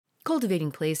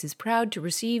Cultivating Place is proud to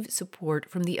receive support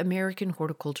from the American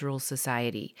Horticultural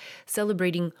Society,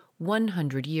 celebrating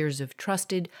 100 years of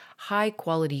trusted,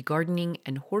 high-quality gardening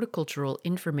and horticultural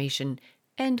information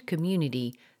and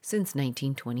community since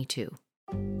 1922.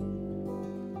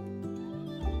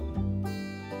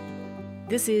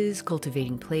 This is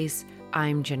Cultivating Place.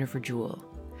 I'm Jennifer Jewell.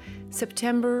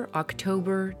 September,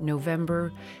 October,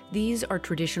 November, these are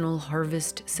traditional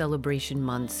harvest celebration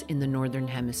months in the Northern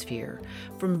Hemisphere,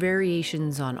 from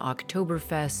variations on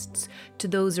Oktoberfests to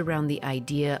those around the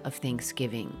idea of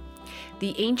Thanksgiving.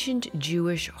 The ancient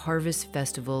Jewish harvest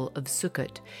festival of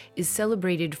Sukkot is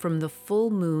celebrated from the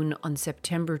full moon on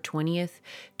September 20th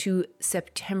to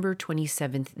September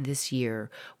 27th this year,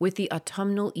 with the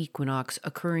autumnal equinox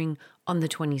occurring on the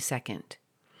 22nd.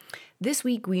 This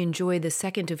week, we enjoy the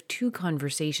second of two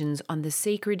conversations on the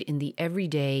sacred in the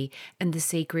everyday and the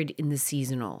sacred in the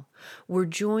seasonal. We're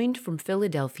joined from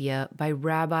Philadelphia by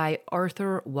Rabbi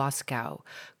Arthur Waskow,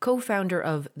 co-founder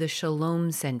of the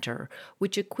Shalom Center,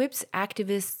 which equips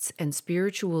activists and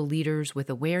spiritual leaders with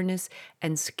awareness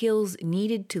and skills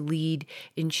needed to lead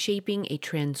in shaping a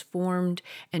transformed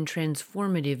and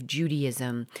transformative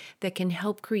Judaism that can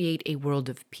help create a world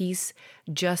of peace,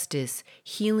 justice,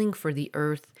 healing for the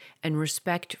earth, and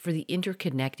respect for the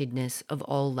interconnectedness of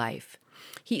all life.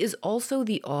 He is also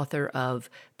the author of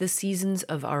The Seasons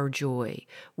of Our Joy,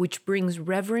 which brings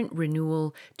reverent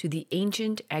renewal to the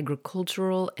ancient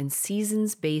agricultural and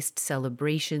seasons-based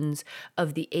celebrations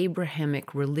of the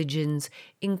Abrahamic religions,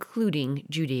 including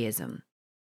Judaism.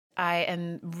 I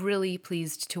am really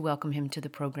pleased to welcome him to the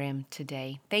program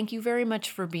today. Thank you very much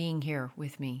for being here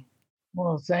with me.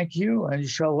 Well, thank you, and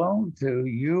shalom to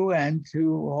you and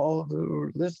to all who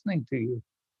are listening to you.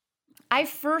 I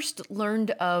first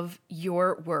learned of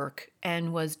your work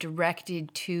and was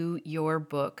directed to your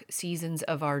book, Seasons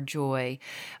of Our Joy,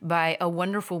 by a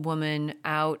wonderful woman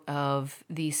out of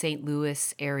the St.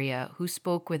 Louis area who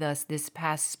spoke with us this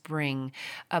past spring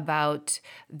about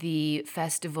the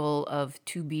festival of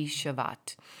Tu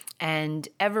B'Shavat. And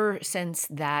ever since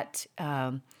that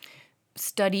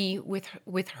study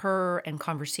with her and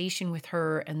conversation with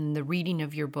her and the reading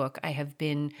of your book, I have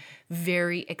been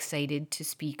very excited to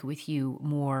speak with you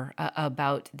more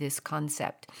about this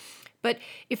concept. But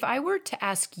if I were to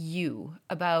ask you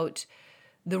about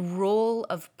the role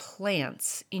of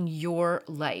plants in your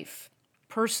life,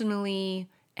 personally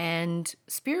and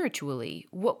spiritually,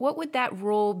 what would that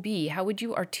role be? How would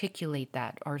you articulate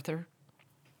that, Arthur?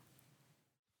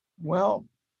 Well,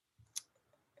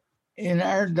 in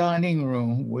our dining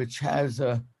room, which has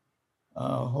a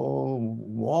whole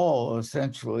wall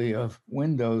essentially of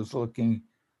windows looking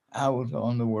out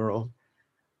on the world,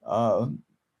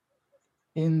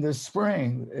 in the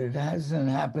spring, it hasn't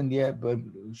happened yet, but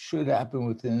should happen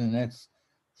within the next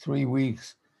 3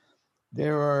 weeks.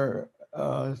 There are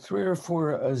 3 or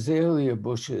 4 azalea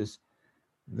bushes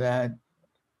that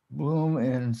bloom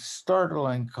in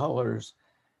startling colors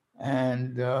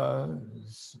and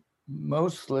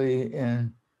mostly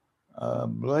in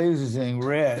blazing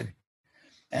red.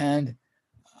 And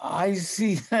I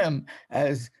see them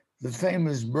as the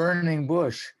famous burning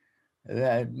bush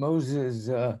that Moses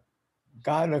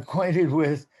got acquainted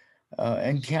with,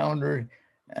 encountered,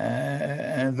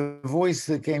 and the voice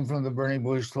that came from the burning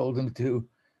bush told him to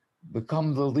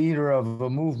become the leader of a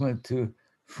movement to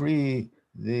free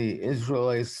the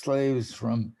Israelite slaves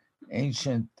from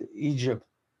ancient Egypt.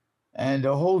 And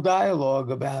a whole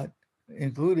dialogue about,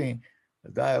 including a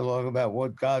dialogue about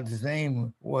what God's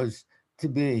name was to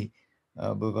be,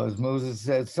 because Moses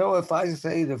said, so if I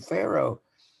say to Pharaoh,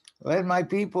 let my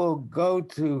people go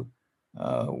to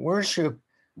worship,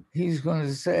 he's going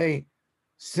to say,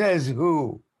 says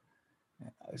who?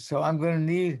 So I'm going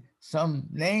to need some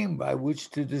name by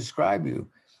which to describe you.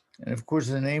 And of course,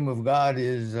 the name of God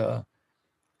is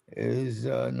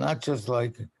not just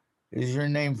like, is your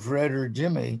name Fred or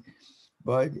Jimmy?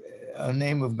 But a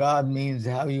name of God means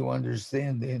how you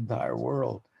understand the entire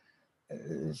world.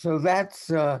 So that's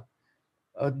a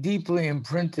deeply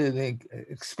imprinted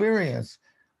experience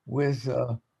with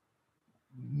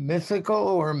mythical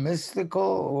or mystical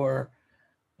or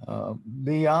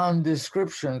beyond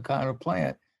description kind of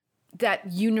plant.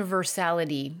 That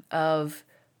universality of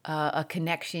a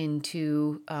connection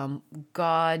to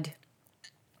God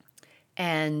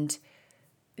and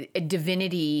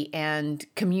divinity and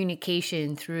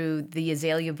communication through the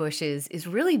azalea bushes is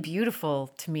really beautiful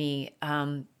to me,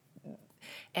 and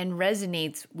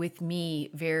resonates with me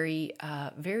very,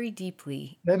 very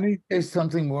deeply. Let me say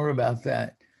something more about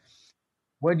that.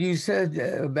 What you said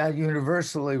about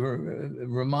universally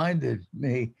reminded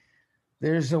me,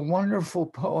 there's a wonderful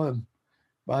poem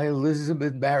by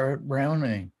Elizabeth Barrett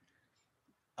Browning.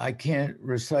 I can't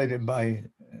recite it by,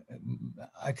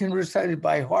 I can recite it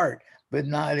by heart, but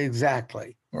not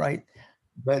exactly, right?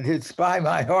 But it's by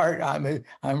my heart.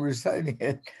 I'm reciting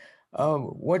it.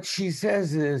 What she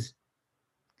says is,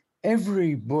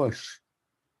 every bush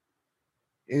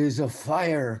is a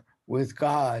fire with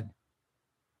God,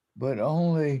 but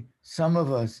only some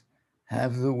of us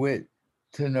have the wit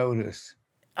to notice.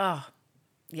 Oh,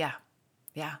 yeah.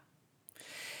 Yeah.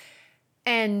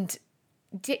 And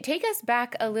take us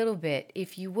back a little bit,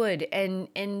 if you would,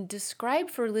 and describe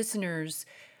for listeners,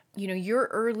 your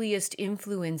earliest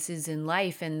influences in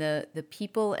life and the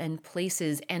people and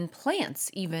places and plants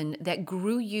even that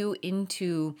grew you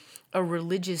into a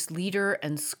religious leader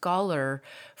and scholar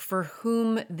for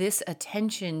whom this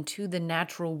attention to the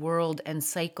natural world and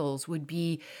cycles would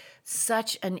be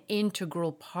such an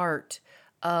integral part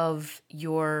of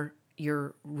your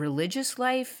religious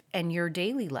life and your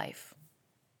daily life.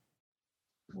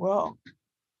 Well,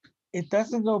 it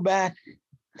doesn't go back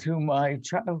to my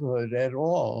childhood at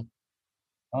all,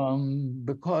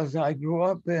 because I grew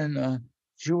up in a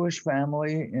Jewish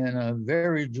family in a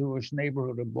very Jewish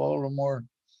neighborhood of Baltimore.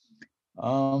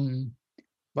 Um,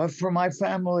 but for my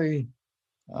family,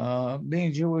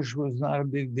 being Jewish was not a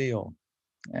big deal.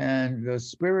 And the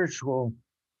spiritual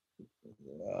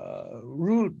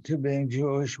root to being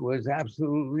Jewish was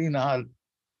absolutely not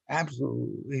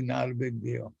a big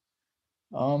deal.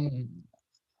 Um,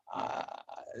 uh,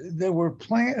 there were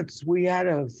plants. We had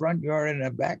a front yard and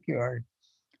a backyard,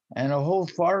 and a whole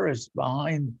forest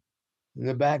behind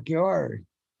the backyard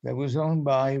that was owned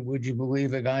by, would you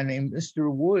believe, a guy named Mr.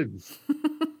 Woods.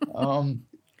 Um,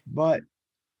 but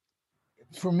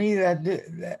for me, that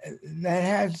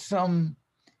had some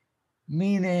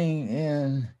meaning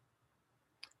in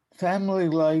family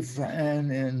life and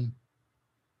in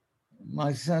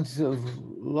my sense of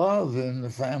love in the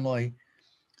family,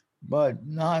 but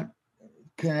not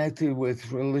connected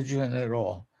with religion at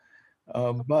all.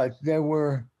 But there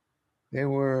were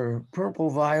purple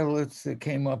violets that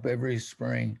came up every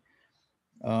spring,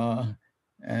 uh,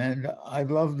 and I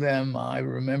loved them. I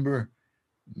remember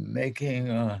making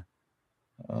a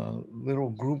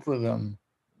little group of them,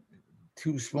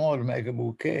 too small to make a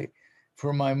bouquet,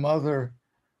 for my mother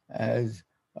as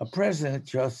a present,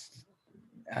 just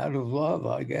out of love,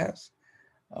 I guess.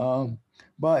 Um,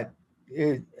 but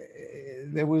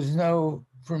there was no,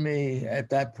 for me at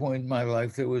that point in my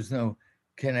life, there was no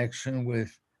connection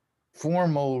with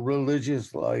formal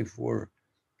religious life or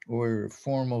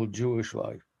formal Jewish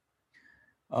life.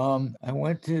 I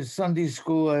went to Sunday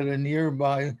school at a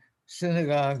nearby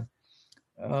synagogue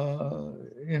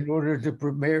in order to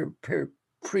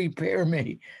prepare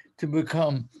me to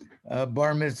become a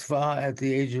bar mitzvah at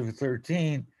the age of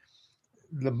 13.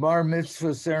 The bar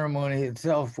mitzvah ceremony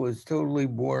itself was totally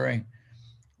boring.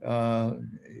 Uh,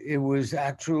 it was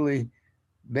actually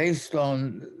based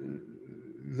on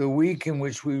the week in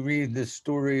which we read the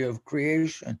story of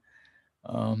creation,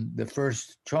 the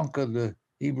first chunk of the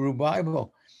Hebrew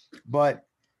Bible. But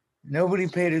nobody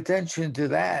paid attention to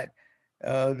that.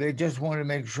 They just wanted to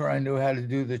make sure I knew how to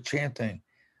do the chanting.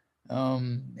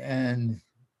 And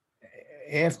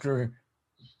after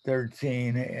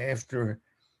 13, after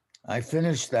I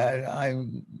finished that, I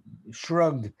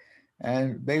shrugged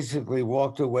and basically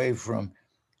walked away from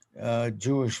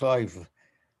Jewish life,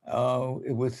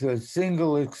 with a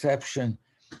single exception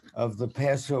of the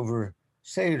Passover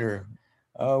Seder,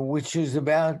 which is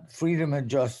about freedom and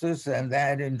justice. And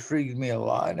that intrigued me a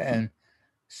lot and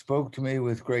spoke to me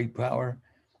with great power.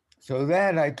 So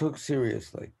that I took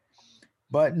seriously,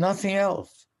 but nothing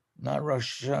else, not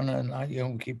Rosh Hashanah, not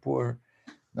Yom Kippur,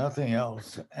 nothing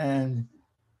else. And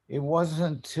it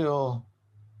wasn't until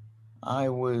I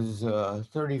was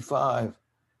 35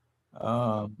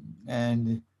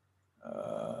 and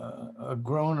a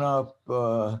grown up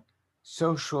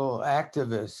social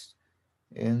activist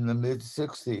in the mid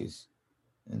 60s,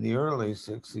 in the early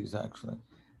 60s, actually,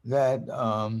 that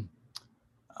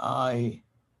I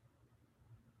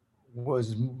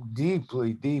was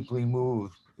deeply, deeply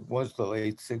moved. It was the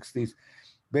late 60s,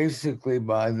 basically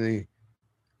by the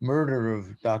murder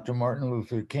of Dr. Martin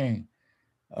Luther King,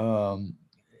 um,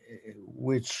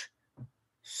 which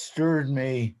stirred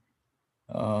me.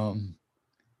 Um,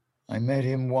 I met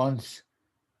him once,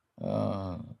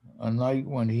 a night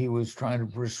when he was trying to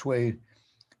persuade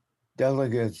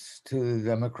delegates to the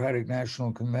Democratic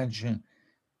National Convention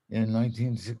in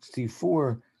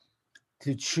 1964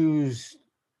 to choose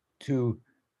to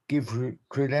give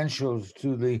credentials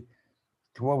to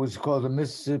what was called the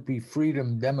Mississippi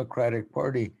Freedom Democratic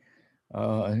Party,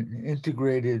 an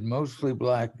integrated, mostly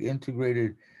Black,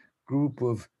 integrated group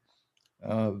of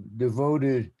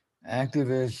devoted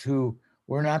activists who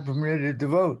were not permitted to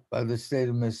vote by the state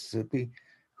of Mississippi,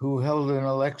 who held an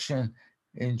election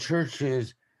in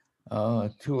churches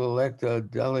to elect a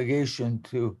delegation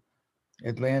to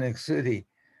Atlantic City.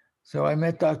 So I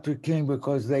met Dr. King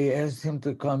because they asked him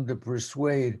to come to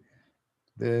persuade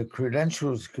the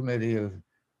Credentials Committee of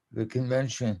the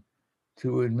convention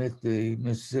to admit the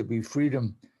Mississippi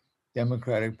Freedom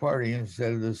Democratic Party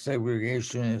instead of the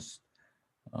segregationist,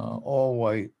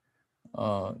 all-white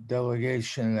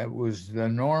delegation that was the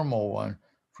normal one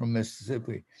from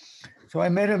Mississippi. So I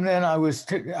met him then. I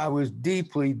was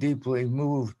deeply, deeply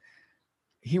moved.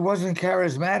 He wasn't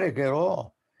charismatic at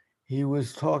all. He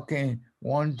was talking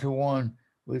one-to-one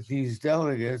with these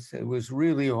delegates. It was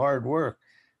really hard work.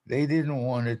 They didn't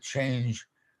want to change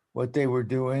what they were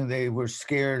doing. They were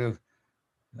scared of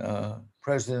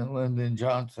President Lyndon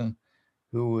Johnson,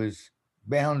 who was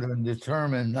bound and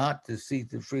determined not to seat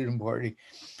the Freedom Party.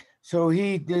 So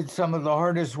he did some of the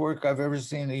hardest work I've ever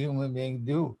seen a human being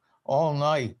do all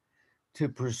night to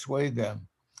persuade them.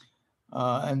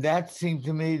 And that seemed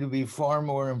to me to be far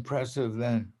more impressive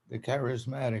than the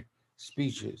charismatic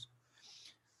speeches.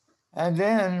 And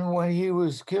then when he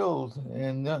was killed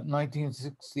in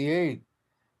 1968,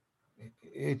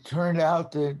 it turned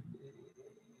out that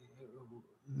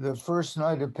the first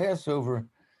night of Passover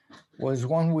was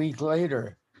 1 week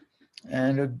later.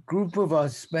 And a group of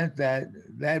us spent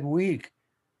that week.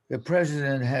 The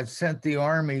president had sent the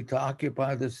army to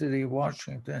occupy the city of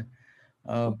Washington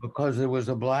because there was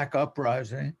a black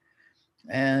uprising.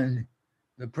 And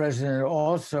the president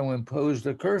also imposed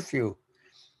a curfew,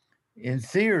 in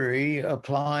theory,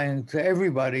 applying to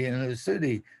everybody in the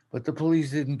city. But the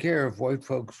police didn't care if white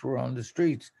folks were on the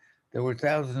streets. There were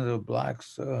thousands of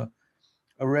blacks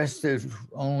arrested,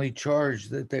 only charged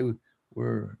that they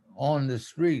were on the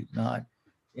street, not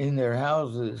in their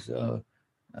houses,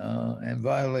 and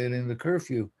violating the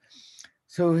curfew.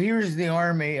 So here's the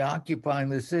army occupying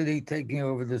the city, taking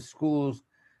over the schools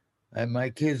that my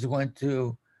kids went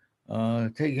to,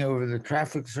 taking over the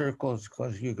traffic circles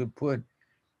because you could put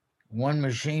one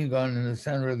machine gun in the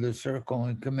center of the circle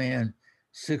and command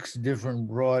 6 different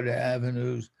broad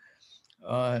avenues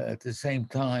at the same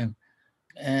time.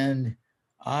 And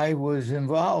I was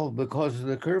involved because of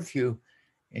the curfew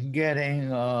in getting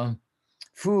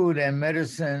food and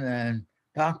medicine and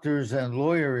doctors and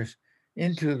lawyers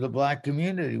into the black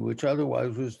community, which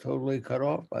otherwise was totally cut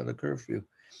off by the curfew.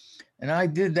 And I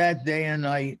did that day and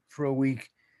night for a week.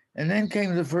 And then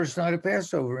came the first night of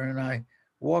Passover, and I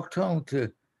walked home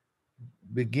to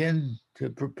begin to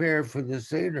prepare for the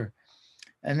Seder.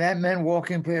 And that meant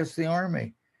walking past the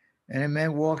army. And it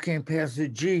meant walking past a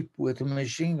Jeep with a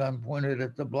machine gun pointed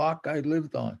at the block I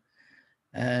lived on.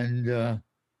 And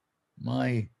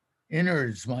my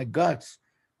innards, my guts,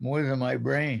 more than my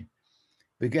brain,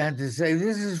 began to say,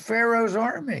 this is Pharaoh's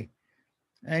army.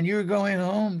 And you're going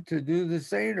home to do the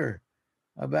Seder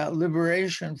about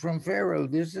liberation from Pharaoh.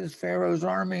 This is Pharaoh's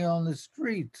army on the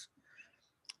streets.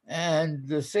 And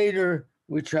the Seder,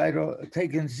 which I'd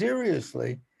taken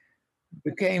seriously,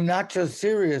 became not just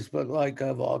serious, but like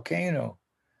a volcano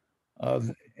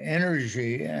of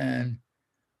energy. And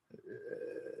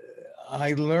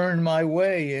I learned my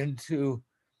way into,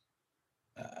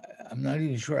 I'm not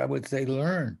even sure I would say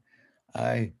learn.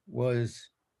 I was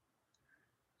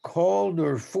called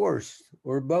or forced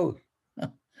or both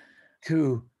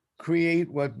to create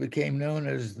what became known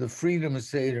as the Freedom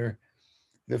Seder,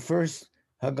 the first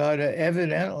Haggadah.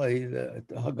 Evidently, the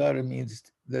Haggadah means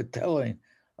the telling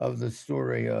of the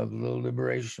story of the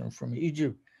liberation from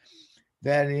Egypt,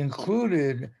 that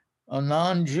included a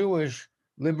non-Jewish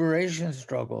liberation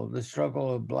struggle, the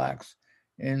struggle of blacks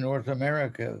in North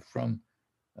America from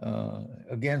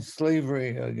against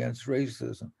slavery, against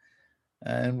racism.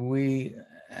 And we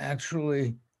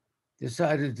actually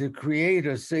decided to create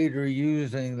a Seder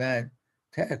using that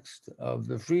text of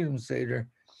the Freedom Seder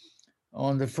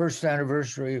on the first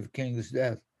anniversary of King's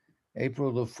death,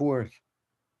 April the 4th,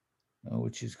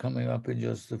 which is coming up in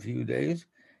just a few days,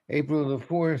 April the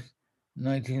 4th,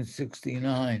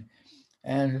 1969.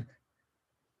 And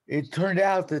it turned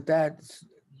out that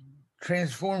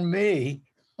transformed me,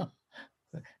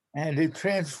 and it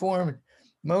transformed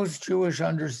most Jewish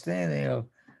understanding of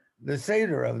the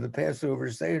Seder, of the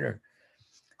Passover Seder.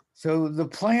 So the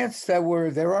plants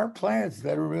there are plants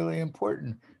that are really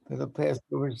important for the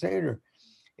Passover Seder.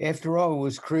 After all, it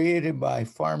was created by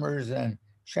farmers and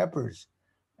shepherds.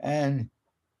 And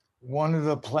one of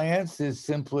the plants is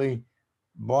simply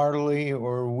barley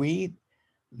or wheat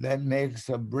that makes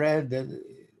a bread that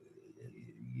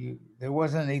there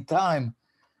wasn't any time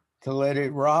to let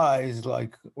it rise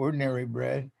like ordinary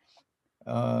bread.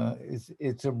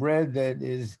 It's a bread that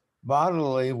is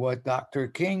bodily what Dr.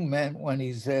 King meant when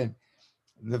he said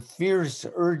the fierce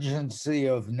urgency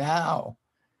of now,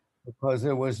 because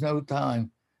there was no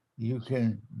time. You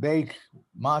can bake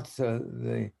matzah,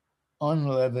 the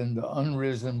unleavened,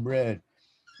 unrisen bread,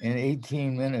 in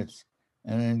 18 minutes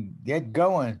and then get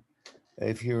going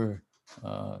if you're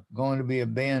going to be a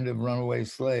band of runaway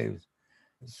slaves.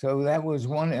 So that was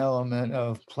one element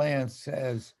of plants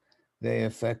as they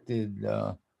affected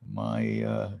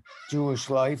my Jewish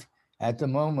life at the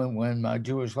moment when my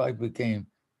Jewish life became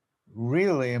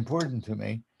really important to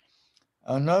me.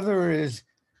 Another is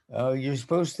you're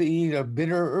supposed to eat a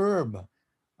bitter herb.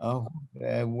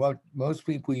 What most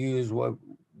people use, what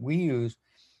we use,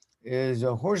 is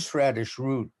a horseradish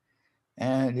root,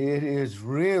 and it is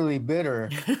really bitter.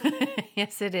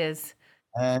 Yes, it is.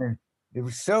 And it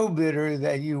was so bitter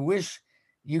that you wish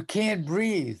you can't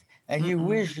breathe, and you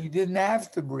wish you didn't have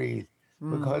to breathe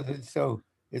because it's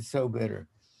so bitter.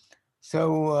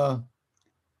 So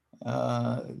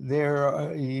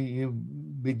you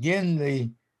begin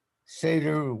the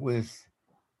Seder with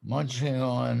munching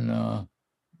on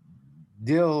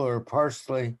dill or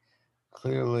parsley,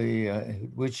 clearly,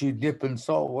 which you dip in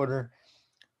salt water,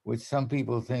 which some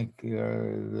people think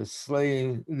are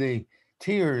the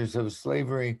tears of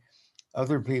slavery.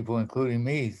 Other people, including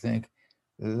me, think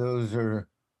those are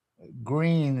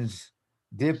greens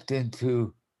dipped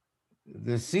into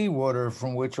the seawater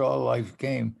from which all life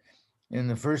came in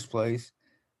the first place.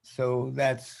 So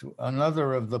that's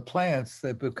another of the plants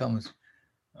that becomes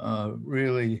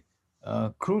really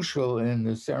crucial in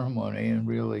the ceremony and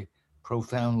really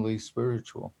profoundly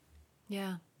spiritual.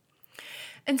 Yeah.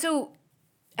 And so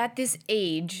at this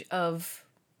age of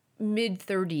mid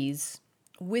 30s,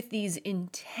 with these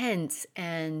intense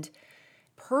and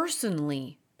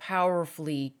personally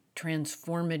powerfully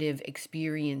transformative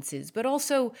experiences, but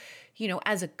also,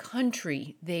 as a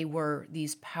country, they were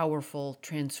these powerful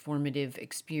transformative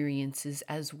experiences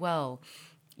as well.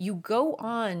 You go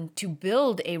on to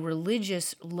build a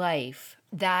religious life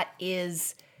that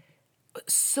is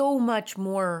so much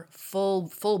more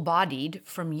full-bodied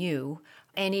from you,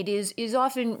 and it is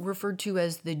often referred to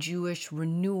as the Jewish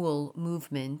renewal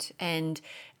movement, and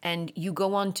you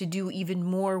go on to do even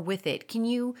more with it. Can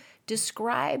you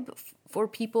describe for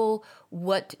people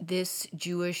what this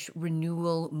Jewish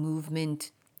renewal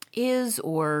movement is,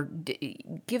 or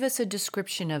give us a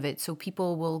description of it so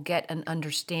people will get an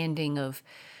understanding of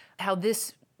how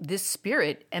this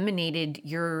spirit emanated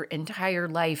your entire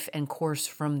life and course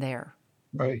from there?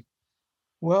 Right.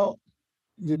 Well,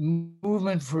 the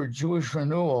movement for Jewish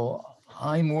renewal,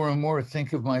 I more and more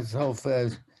think of myself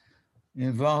as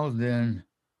involved in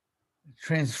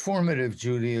transformative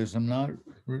Judaism, not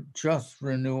just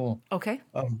renewal Okay.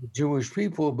 of the Jewish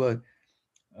people, but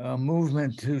a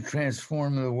movement to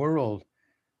transform the world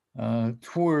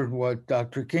toward what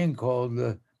Dr. King called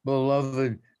the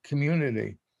beloved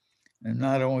community. And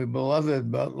not only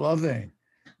beloved, but loving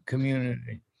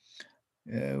community.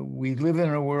 We live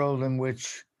in a world in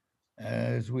which,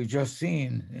 as we just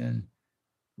seen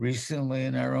recently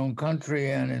in our own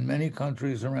country and in many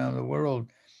countries around the world,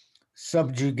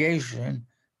 subjugation,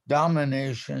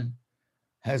 domination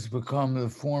has become the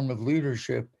form of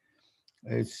leadership.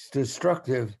 It's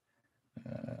destructive.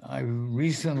 I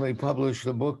recently published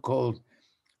a book called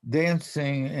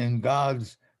Dancing in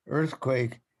God's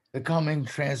Earthquake, the Coming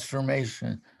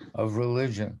Transformation of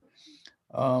Religion.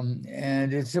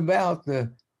 And it's about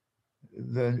the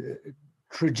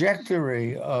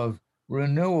trajectory of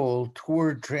renewal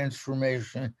toward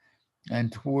transformation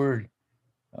and toward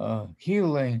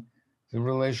healing the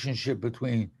relationship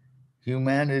between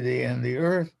humanity and the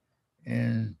earth.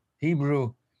 In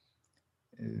Hebrew,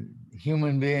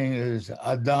 human being is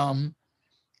Adam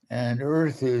and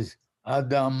earth is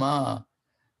Adamah.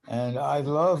 And I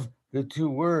love the two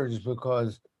words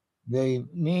because they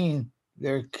mean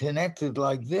they're connected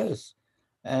like this.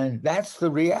 And that's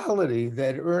the reality,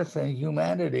 that earth and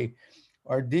humanity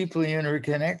are deeply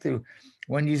interconnected.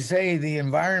 When you say the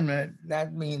environment,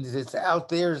 that means it's out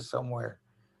there somewhere.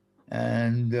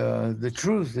 And the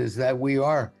truth is that we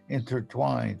are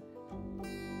intertwined.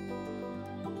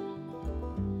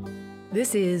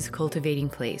 This is Cultivating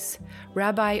Place.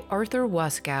 Rabbi Arthur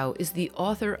Waskow is the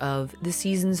author of The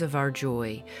Seasons of Our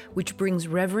Joy, which brings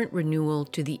reverent renewal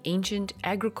to the ancient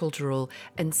agricultural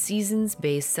and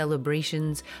seasons-based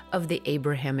celebrations of the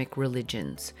Abrahamic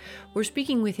religions. We're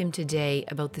speaking with him today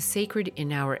about the sacred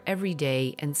in our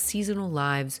everyday and seasonal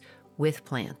lives with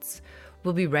plants.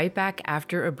 We'll be right back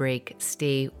after a break.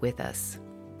 Stay with us.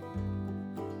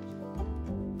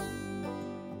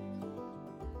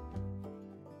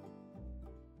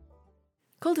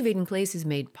 Cultivating Place is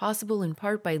made possible in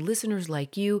part by listeners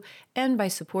like you and by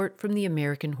support from the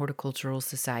American Horticultural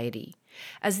Society.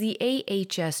 As the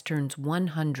AHS turns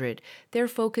 100, their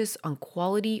focus on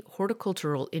quality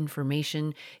horticultural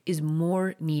information is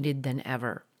more needed than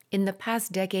ever. In the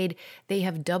past decade, they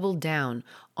have doubled down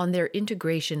on their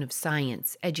integration of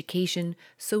science, education,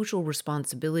 social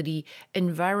responsibility,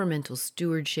 environmental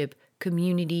stewardship,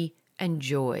 community, and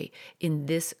joy in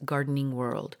this gardening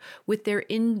world. With their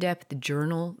in-depth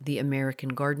journal, The American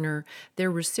Gardener,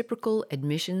 their reciprocal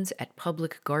admissions at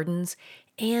public gardens,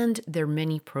 and their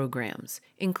many programs,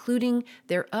 including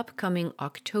their upcoming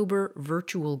October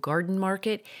virtual garden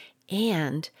market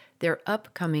and their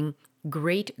upcoming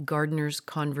Great Gardeners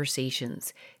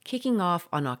Conversations, kicking off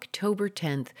on October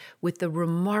 10th with the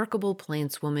remarkable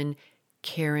plantswoman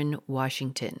Karen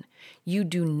Washington. You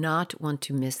do not want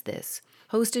to miss this.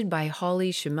 Hosted by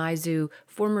Holly Shimizu,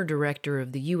 former director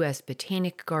of the U.S.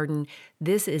 Botanic Garden,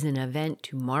 this is an event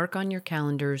to mark on your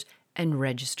calendars and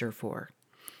register for.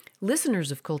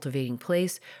 Listeners of Cultivating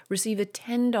Place receive a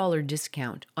 $10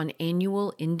 discount on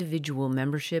annual individual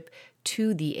membership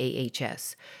to the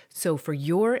AHS. So for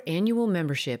your annual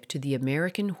membership to the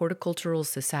American Horticultural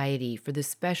Society for the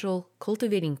special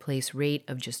Cultivating Place rate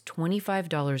of just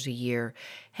 $25 a year,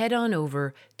 head on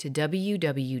over to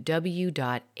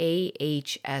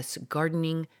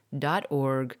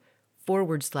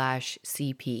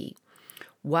www.ahsgardening.org/CP.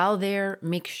 While there,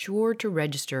 make sure to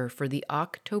register for the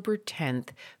October 10th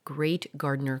Great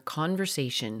Gardener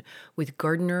Conversation with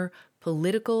gardener,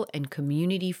 political, and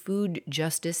community food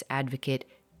justice advocate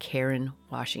Karen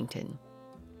Washington.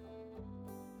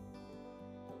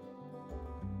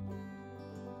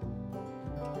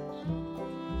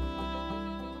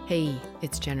 Hey,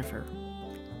 it's Jennifer.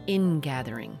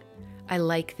 Ingathering. I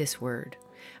like this word.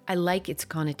 I like its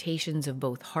connotations of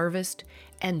both harvest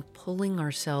and pulling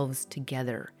ourselves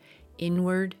together,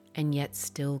 inward and yet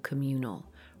still communal,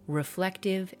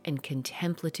 reflective and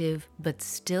contemplative, but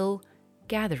still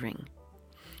gathering.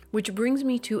 Which brings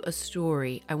me to a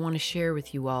story I want to share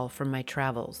with you all from my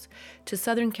travels to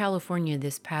Southern California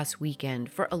this past weekend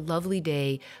for a lovely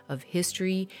day of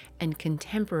history and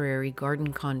contemporary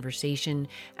garden conversation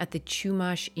at the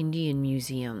Chumash Indian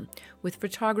Museum with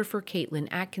photographer Caitlin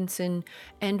Atkinson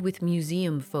and with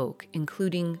museum folk,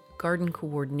 including garden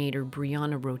coordinator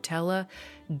Brianna Rotella,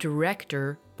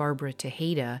 director Barbara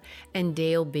Tejeda, and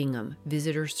Dale Bingham,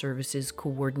 visitor services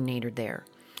coordinator there.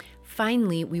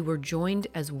 Finally, we were joined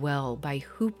as well by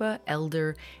Hoopa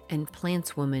elder and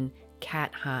plantswoman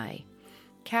Kat High.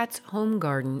 Kat's home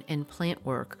garden and plant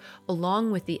work,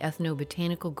 along with the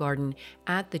ethnobotanical garden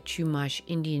at the Chumash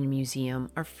Indian Museum,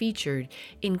 are featured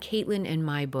in Caitlin and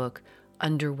my book,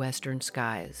 Under Western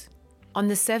Skies. On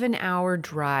the 7-hour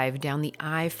drive down the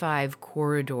I-5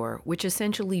 corridor, which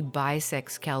essentially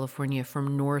bisects California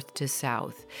from north to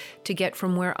south, to get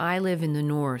from where I live in the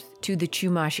north to the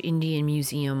Chumash Indian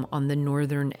Museum on the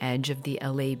northern edge of the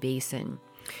LA Basin,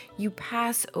 you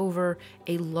pass over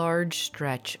a large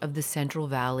stretch of the Central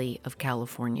Valley of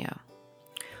California.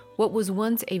 What was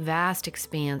once a vast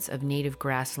expanse of native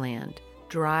grassland,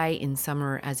 dry in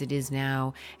summer as it is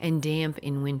now and damp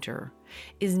in winter,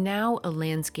 is now a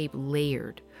landscape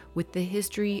layered with the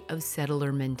history of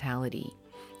settler mentality,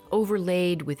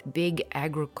 overlaid with big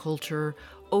agriculture,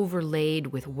 overlaid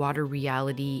with water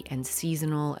reality and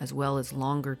seasonal as well as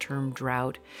longer-term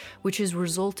drought, which has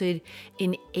resulted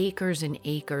in acres and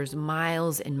acres,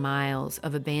 miles and miles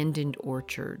of abandoned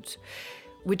orchards,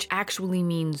 which actually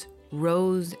means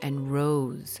rows and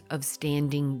rows of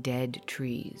standing dead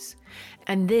trees.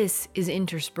 And this is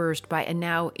interspersed by a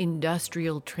now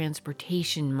industrial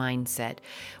transportation mindset,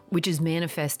 which is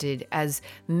manifested as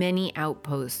many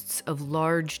outposts of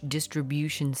large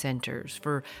distribution centers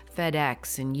for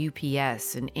FedEx and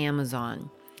UPS and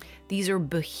Amazon. These are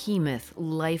behemoth,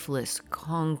 lifeless,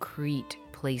 concrete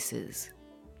places.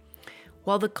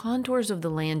 While the contours of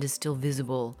the land is still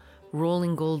visible,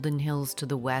 rolling golden hills to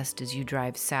the west as you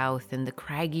drive south and the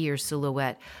craggier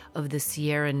silhouette of the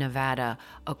Sierra Nevada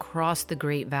across the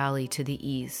Great Valley to the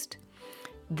east.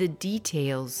 The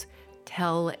details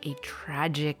tell a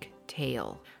tragic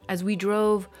tale. As we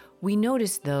drove, we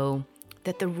noticed, though,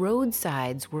 that the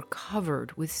roadsides were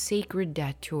covered with sacred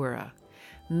datura,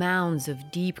 mounds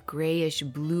of deep grayish,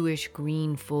 bluish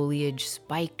green foliage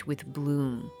spiked with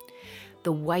bloom.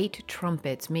 The white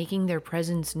trumpets making their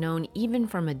presence known even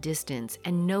from a distance,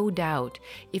 and no doubt,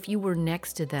 if you were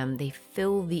next to them, they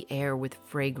fill the air with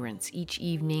fragrance each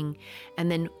evening and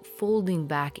then folding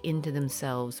back into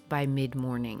themselves by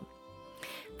mid-morning.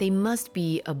 They must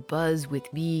be abuzz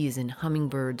with bees and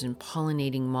hummingbirds and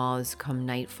pollinating moths come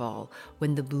nightfall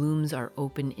when the blooms are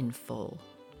open in full.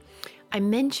 I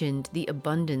mentioned the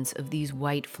abundance of these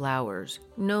white flowers,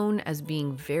 known as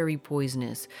being very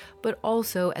poisonous, but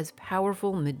also as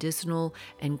powerful medicinal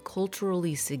and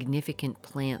culturally significant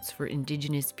plants for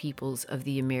indigenous peoples of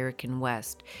the American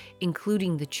West,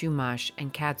 including the Chumash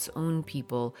and Kat's own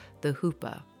people, the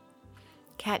Hupa.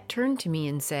 Kat turned to me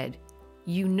and said,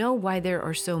 "You know why there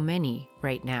are so many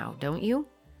right now, don't you?"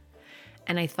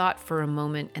 And I thought for a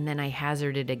moment, and then I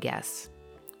hazarded a guess.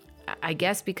 I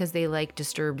guess because they like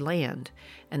disturbed land,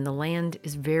 and the land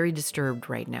is very disturbed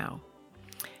right now.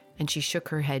 And she shook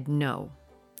her head no.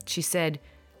 She said,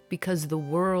 because the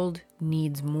world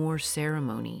needs more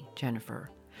ceremony, Jennifer.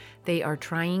 They are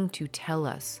trying to tell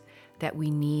us that we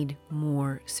need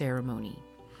more ceremony,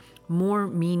 more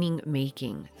meaning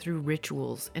making through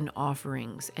rituals and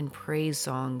offerings and praise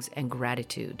songs and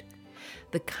gratitude.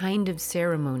 The kind of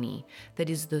ceremony that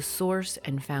is the source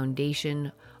and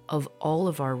foundation of all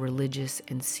of our religious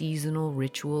and seasonal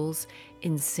rituals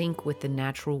in sync with the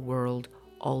natural world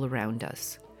all around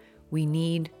us. We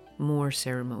need more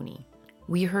ceremony.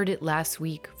 We heard it last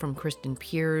week from Kristen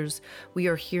Piers. We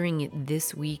are hearing it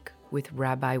this week with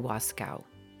Rabbi Waskow.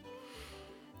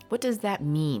 What does that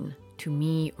mean to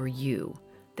me or you,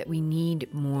 that we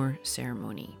need more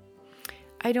ceremony?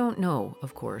 I don't know,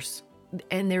 of course.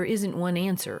 And there isn't one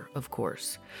answer, of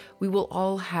course. We will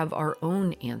all have our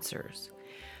own answers.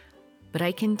 But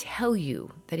I can tell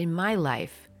you that in my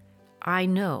life, I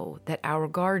know that our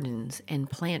gardens and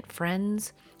plant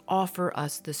friends offer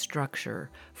us the structure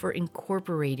for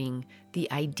incorporating the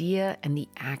idea and the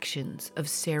actions of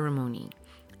ceremony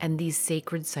and these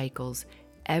sacred cycles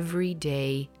every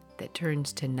day that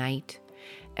turns to night,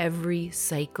 every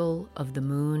cycle of the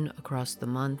moon across the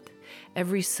month,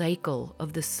 every cycle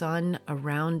of the sun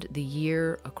around the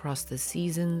year across the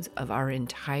seasons of our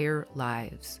entire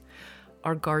lives.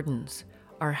 Our gardens,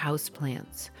 our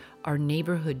houseplants, our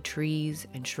neighborhood trees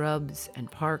and shrubs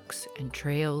and parks and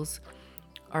trails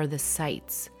are the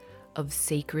sites of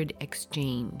sacred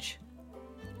exchange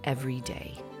every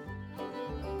day.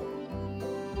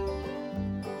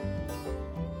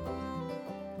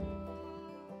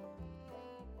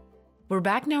 We're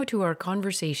back now to our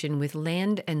conversation with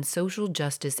land and social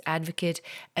justice advocate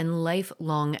and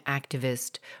lifelong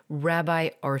activist, Rabbi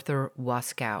Arthur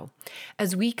Waskow.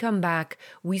 As we come back,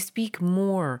 we speak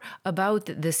more about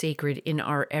the sacred in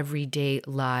our everyday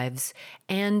lives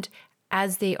and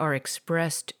as they are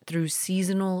expressed through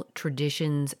seasonal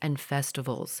traditions and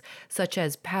festivals, such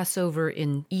as Passover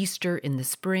and Easter in the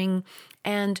spring,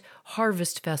 and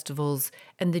harvest festivals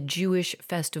and the Jewish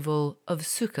festival of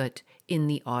Sukkot in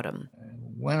the autumn.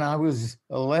 When I was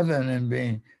 11 and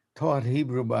being taught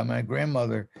Hebrew by my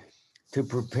grandmother to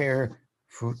prepare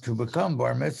to become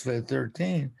bar mitzvah at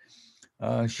 13,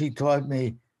 she taught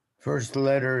me first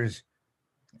letters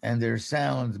and their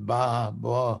sounds, ba,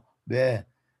 ba, be,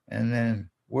 and then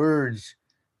words,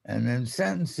 and then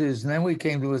sentences. And then we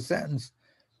came to a sentence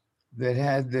that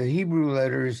had the Hebrew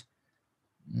letters,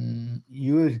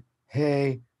 yud,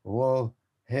 hey, wo,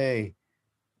 hey.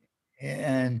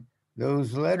 And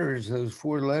those letters, those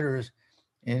four letters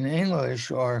in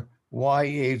English are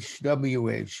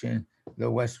YHWH in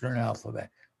the Western alphabet,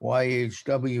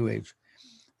 YHWH.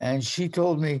 And she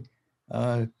told me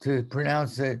to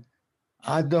pronounce it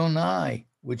Adonai,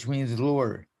 which means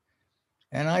Lord.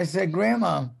 And I said,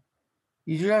 Grandma,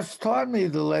 you just taught me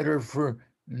the letter for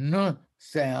N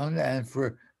sound and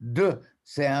for D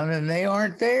sound, and they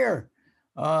aren't there.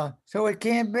 So it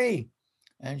can't be.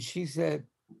 And she said,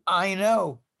 I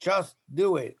know, just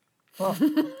do it. Well,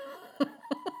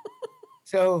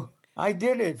 so I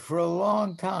did it for a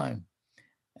long time.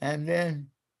 And then,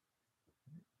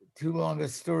 too long a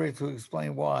story to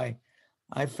explain why,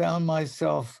 I found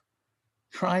myself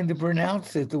trying to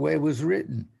pronounce it the way it was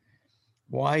written.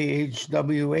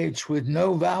 YHWH with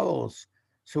no vowels.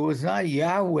 So it's not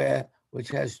Yahweh, which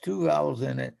has two vowels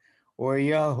in it, or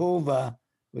Yehovah,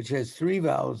 which has three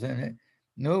vowels in it,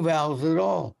 no vowels at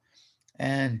all.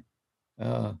 And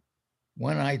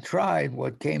when I tried,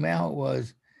 what came out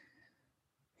was,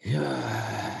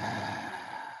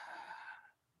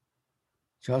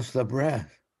 just a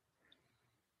breath.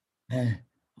 And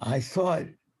I thought,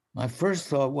 my first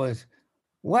thought was,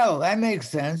 well, that makes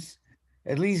sense.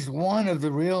 At least one of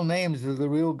the real names of the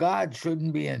real God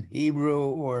shouldn't be in Hebrew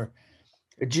or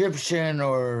Egyptian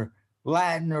or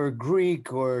Latin or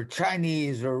Greek or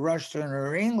Chinese or Russian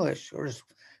or English or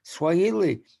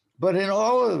Swahili, but in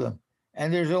all of them.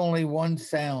 And there's only one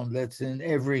sound that's in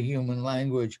every human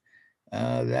language.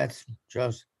 That's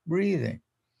just breathing.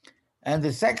 And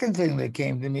the second thing that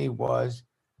came to me was,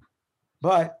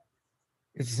 but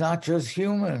it's not just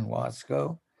human,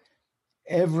 Waskow.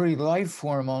 every life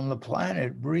form on the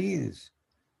planet breathes.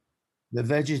 The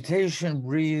vegetation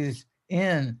breathes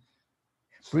in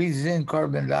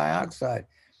carbon dioxide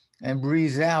and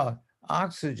breathes out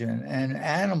oxygen, and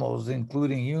animals,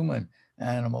 including human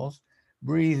animals,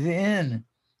 breathe in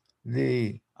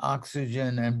the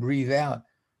oxygen and breathe out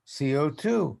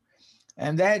CO2.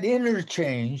 And that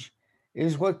interchange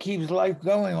is what keeps life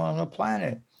going on the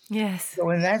planet. Yes. So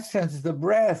in that sense, the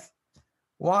breath,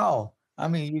 wow. I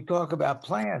mean, you talk about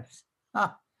plants.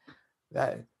 Huh,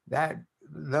 that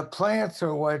the plants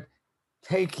are what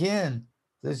take in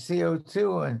the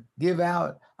CO2 and give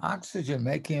out oxygen,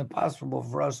 making it possible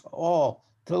for us all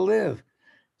to live.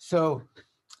 So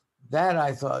that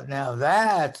I thought, now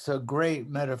that's a great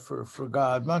metaphor for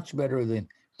God, much better than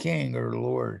King or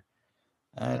Lord.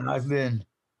 And I've been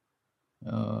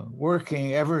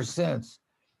working ever since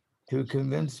to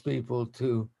convince people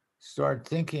to start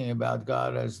thinking about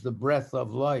God as the breath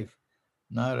of life,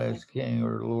 not as King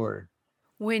or Lord.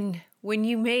 When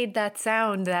you made that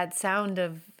sound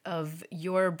of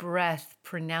your breath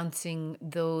pronouncing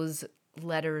those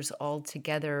letters all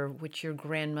together, which your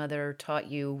grandmother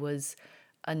taught you was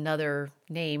another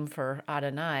name for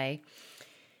Adonai,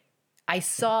 I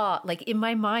saw, like in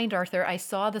my mind, Arthur, I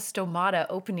saw the stomata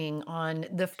opening on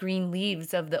the green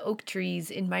leaves of the oak trees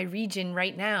in my region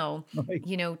right now, Right.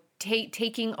 you know,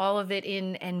 taking all of it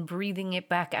in and breathing it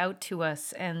back out to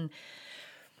us. And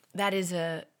that is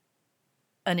an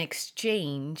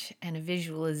exchange and a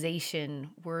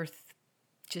visualization worth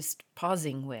just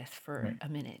pausing with for Right. a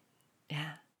minute.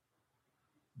 Yeah.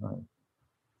 Right.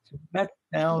 So that's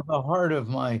now the heart of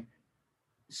my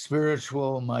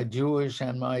spiritual, my Jewish,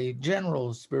 and my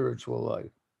general spiritual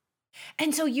life.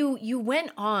 And so you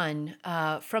went on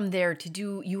from there to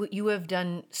do you have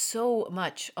done so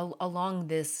much along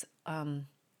this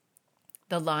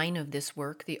the line of this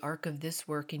work, the arc of this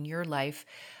work in your life,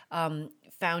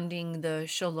 founding the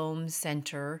Shalom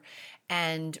Center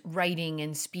and writing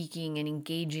and speaking and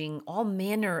engaging all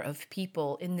manner of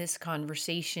people in this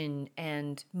conversation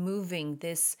and moving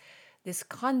this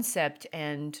concept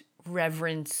and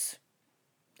reverence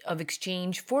of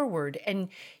exchange forward. And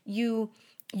you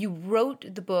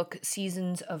wrote the book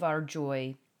Seasons of Our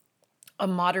Joy, a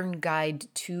modern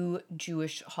guide to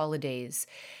Jewish holidays,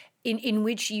 in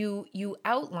which you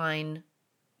outline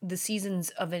the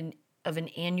seasons of an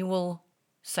annual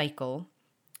cycle,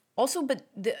 also, but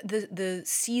the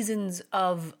seasons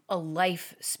of a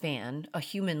lifespan, a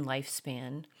human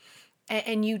lifespan,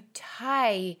 and you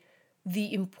tie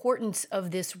the importance of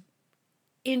this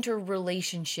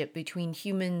interrelationship between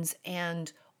humans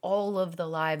and all of the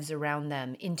lives around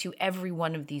them into every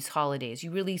one of these holidays. You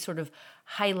really sort of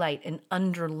highlight and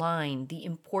underline the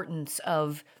importance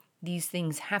of these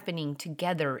things happening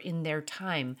together in their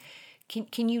time.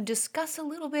 Can you discuss a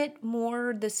little bit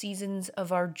more the seasons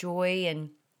of our joy and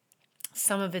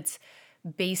some of its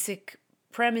basic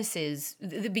premises,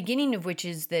 the beginning of which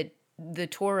is that the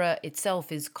Torah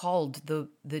itself is called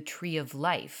the tree of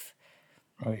life?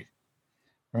 Right.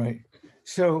 Right.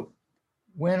 So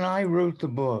when I wrote the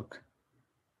book,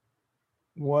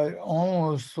 what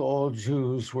almost all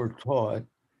Jews were taught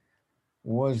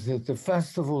was that the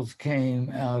festivals came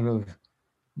out of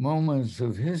moments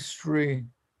of history,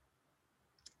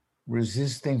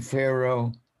 resisting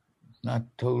Pharaoh, not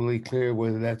totally clear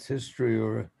whether that's history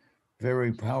or a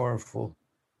very powerful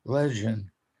legend,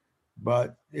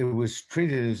 but it was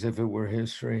treated as if it were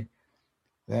history.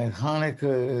 That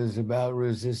Hanukkah is about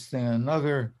resisting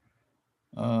another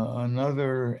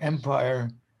empire.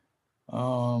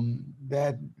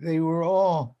 That they were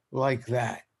all like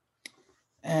that,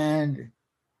 and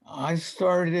I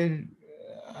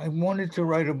wanted to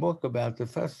write a book about the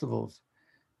festivals,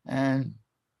 and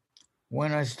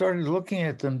when I started looking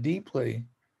at them deeply,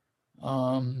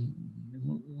 um,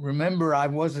 remember I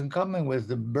wasn't coming with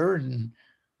the burden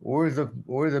or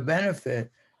the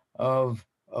benefit of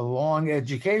a long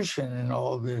education in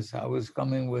all this. I was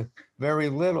coming with very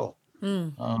little.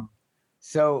 Mm.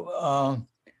 So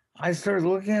I started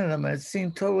looking at them, and it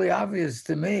seemed totally obvious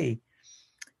to me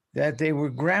that they were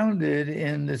grounded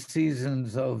in the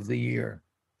seasons of the year,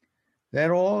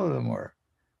 that all of them were.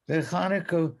 That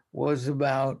Hanukkah was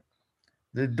about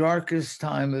the darkest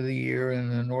time of the year in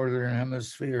the Northern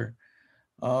Hemisphere,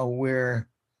 where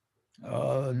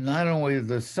not only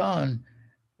the sun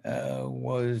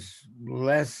was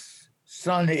less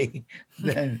sunny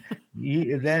than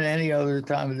any other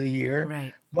time of the year,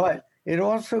 Right. but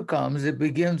it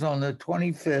begins on the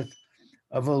 25th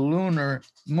of a lunar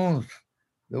month.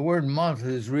 The word month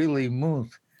is really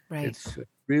month. Right. It's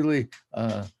really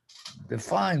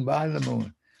defined by the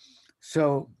moon.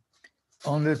 So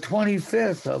on the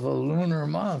 25th of a lunar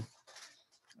month,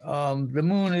 the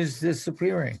moon is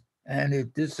disappearing, and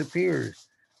it disappears.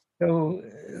 So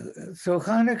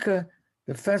Hanukkah,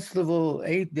 the festival,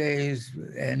 8 days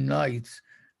and nights,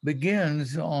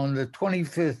 begins on the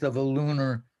 25th of a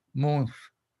lunar month.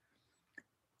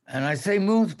 And I say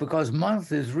month because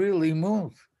month is really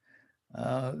month.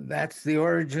 That's the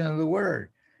origin of the word.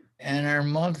 And our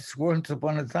months, once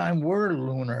upon a time, were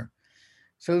lunar.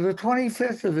 So the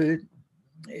 25th of it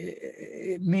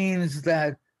means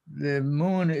that the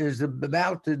moon is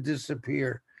about to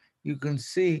disappear. You can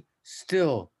see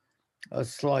still a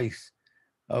slice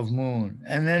of moon,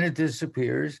 and then it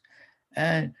disappears.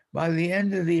 And by the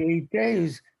end of the 8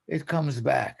 days, it comes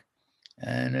back,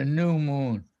 and a new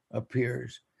moon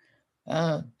appears.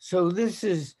 So this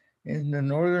is in the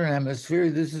northern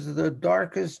hemisphere. This is the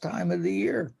darkest time of the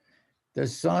year. The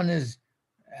sun is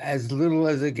as little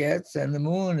as it gets, and the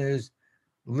moon is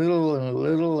little and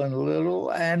little and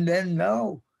little, and then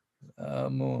no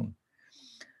moon.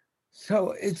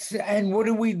 So and what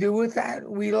do we do with that?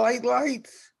 We light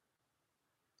lights.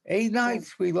 8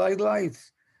 nights we light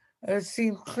lights. It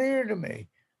seemed clear to me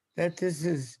that this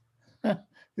is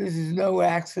this is no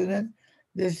accident.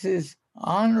 This is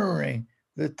honoring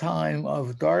the time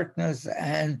of darkness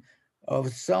and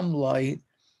of some light,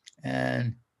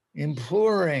 and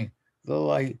imploring the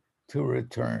light to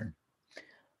return.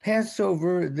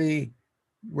 Passover, the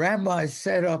rabbis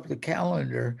set up the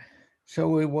calendar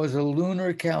so it was a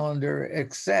lunar calendar,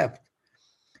 except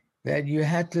that you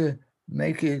had to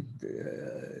make it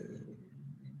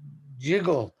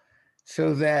jiggle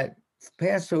so that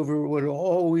Passover would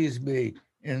always be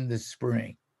in the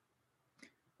spring,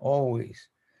 always.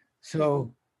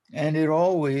 So, and it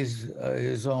always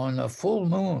is on a full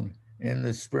moon in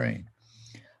the spring.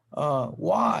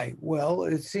 Why? Well,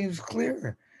 it seems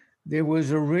clear. There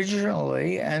was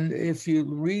originally, and if you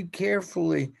read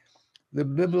carefully the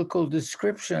biblical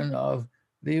description of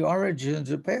the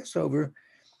origins of Passover,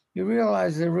 you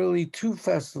realize there are really two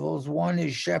festivals. One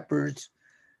is shepherds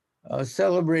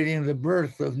celebrating the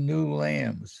birth of new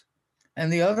lambs,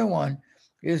 and the other one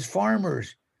is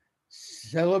farmers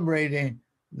celebrating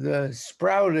the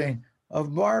sprouting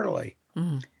of barley.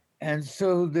 Mm. And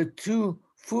so the two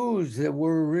foods that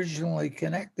were originally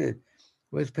connected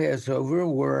with Passover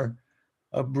were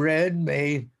a bread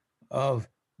made of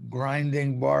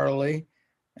grinding barley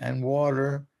and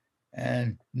water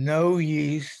and no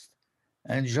yeast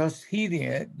and just heating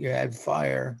it. You had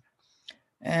fire,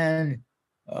 and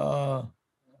a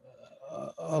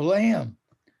lamb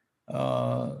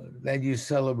that you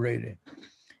celebrated.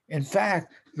 In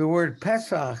fact, the word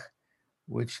Pesach,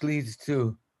 which leads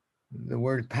to the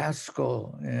word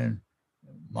Paschal in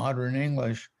modern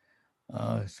English,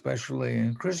 especially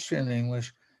in Christian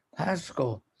English,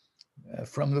 Paschal,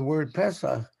 from the word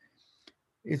Pesach,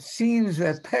 it seems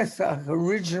that Pesach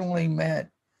originally meant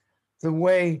the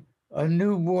way a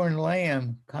newborn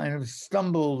lamb kind of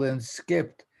stumbled and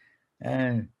skipped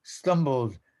and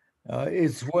stumbled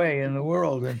its way in the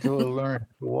world until it learned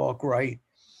to walk right.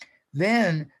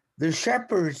 Then the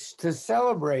shepherds, to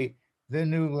celebrate the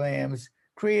new lambs,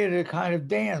 created a kind of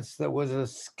dance that was a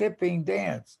skipping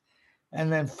dance.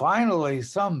 And then finally,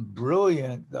 some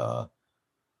brilliant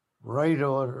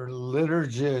writer,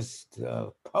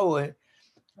 liturgist, poet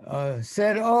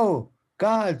said, oh,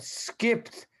 God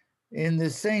skipped in the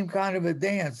same kind of a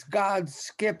dance. God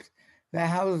skipped the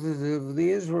houses of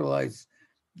the Israelites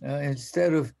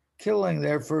instead of killing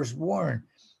their firstborn.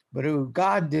 But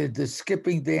God did the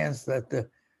skipping dance that the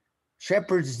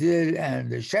shepherds did, and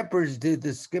the shepherds did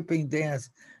the skipping dance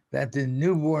that the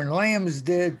newborn lambs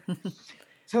did.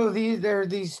 So there are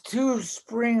these two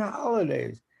spring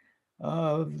holidays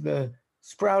of the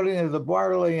sprouting of the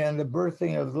barley and the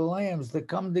birthing of the lambs that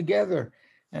come together.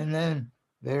 And then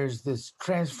there's this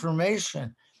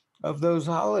transformation of those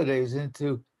holidays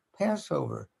into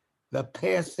Passover, the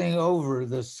passing over,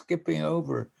 the skipping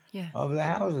over of the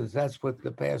houses. That's what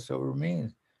the Passover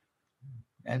means.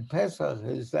 And Pesach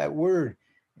is that word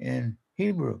in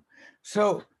Hebrew.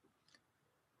 So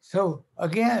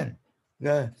again,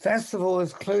 the festival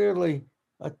is clearly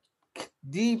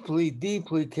deeply,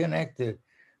 deeply connected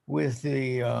with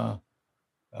the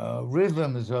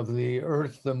rhythms of the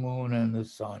earth, the moon, and the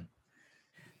sun.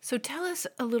 So tell us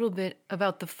a little bit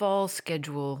about the fall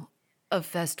schedule of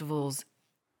festivals.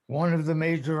 One of the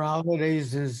major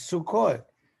holidays is Sukkot,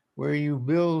 where you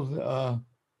build a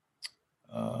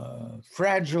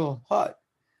fragile hut.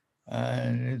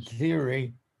 And in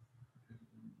theory,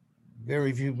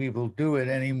 very few people do it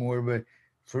anymore, but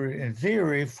in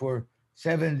theory, for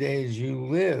 7 days you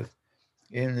live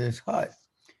in this hut.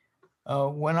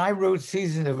 When I wrote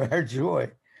Season of Our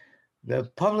Joy, the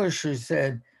publisher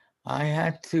said I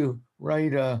had to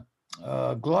write a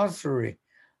glossary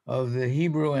of the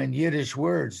Hebrew and Yiddish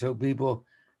words so people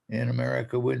in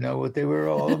America would know what they were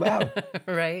all about.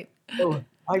 Right? So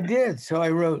I did. So I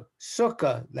wrote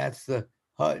sukkah. That's the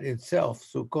hut itself.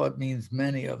 Sukkot means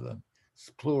many of them. It's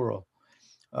plural.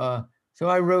 Uh, so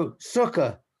I wrote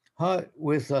sukkah, hut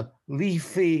with a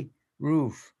leafy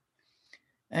roof.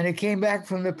 And it came back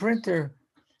from the printer,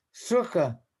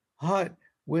 sukkah, hut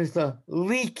with a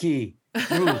leaky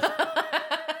roof.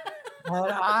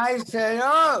 And I said,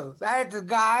 oh, that's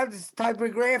God's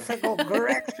typographical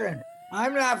correction.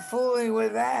 I'm not fooling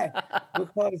with that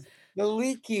because the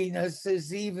leakiness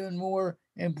is even more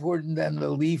important than the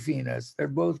leafiness. They're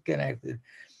both connected.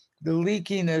 The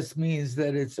leakiness means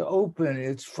that it's open,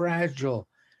 it's fragile.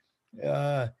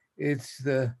 Uh, it's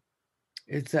the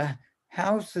it's a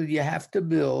house that you have to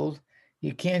build.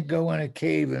 You can't go in a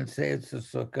cave and say it's a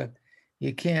sukkah.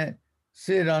 You can't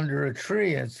sit under a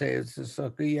tree and say it's a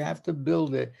sukkah. You have to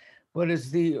build it. But it's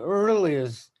the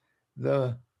earliest,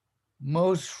 the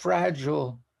most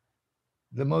fragile,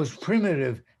 the most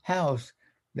primitive house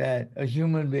that a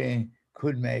human being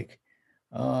could make.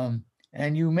 And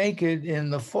you make it in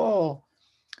the fall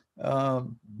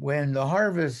when the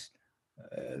harvest,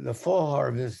 the fall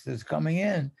harvest is coming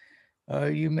in.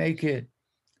 You make it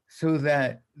so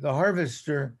that the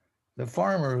harvester, the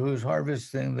farmer who's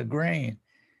harvesting the grain,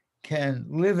 can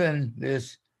live in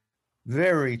this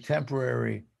very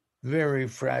temporary, very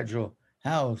fragile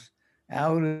house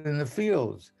out in the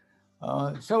fields.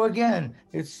 So again,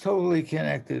 it's totally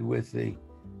connected with the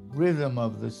rhythm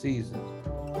of the season.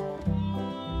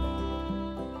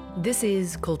 This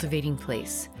is Cultivating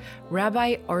Place.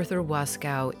 Rabbi Arthur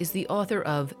Waskow is the author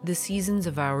of The Seasons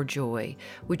of Our Joy,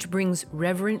 which brings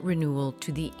reverent renewal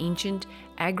to the ancient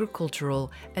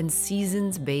agricultural and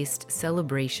seasons-based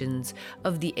celebrations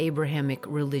of the Abrahamic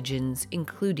religions,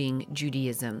 including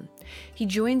Judaism. He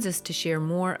joins us to share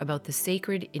more about the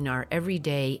sacred in our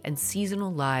everyday and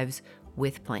seasonal lives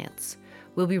with plants.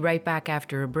 We'll be right back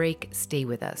after a break. Stay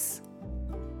with us.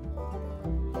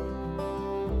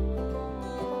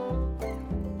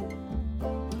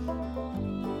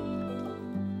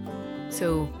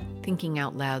 So, thinking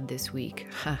out loud this week,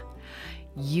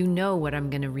 you know what I'm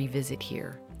going to revisit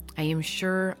here. I am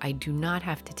sure I do not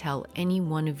have to tell any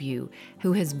one of you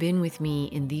who has been with me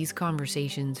in these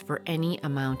conversations for any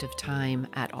amount of time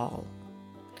at all.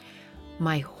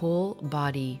 My whole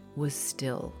body was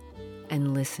still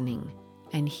and listening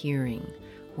and hearing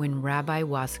when Rabbi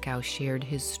Waskow shared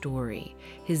his story,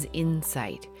 his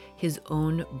insight, his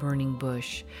own burning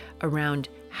bush around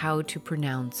how to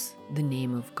pronounce the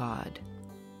name of God.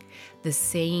 The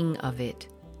saying of it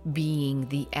being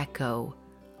the echo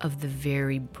of the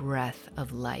very breath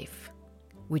of life,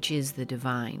 which is the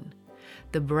divine,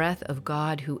 the breath of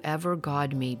God, whoever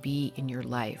God may be in your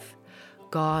life.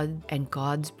 God and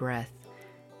God's breath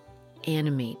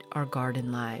animate our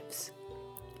garden lives,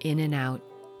 in and out,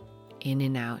 in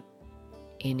and out,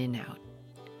 in and out.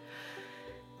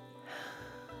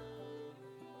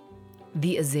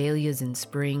 The azaleas in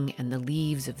spring and the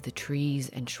leaves of the trees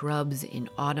and shrubs in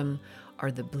autumn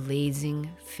are the blazing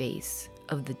face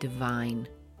of the divine.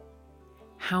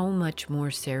 How much more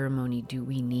ceremony do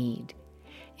we need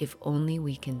if only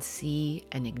we can see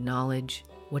and acknowledge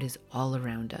what is all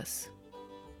around us?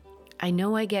 I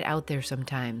know I get out there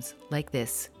sometimes, like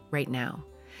this, right now.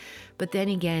 But then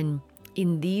again,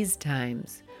 in these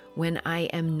times, when I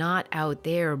am not out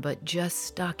there but just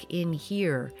stuck in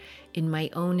here, in my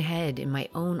own head, in my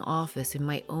own office, in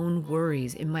my own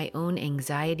worries, in my own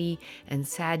anxiety and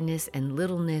sadness and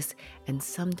littleness and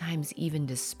sometimes even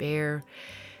despair,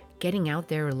 getting out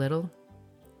there a little,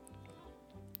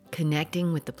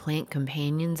 connecting with the plant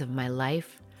companions of my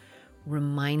life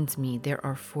reminds me there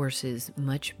are forces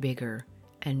much bigger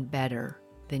and better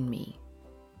than me.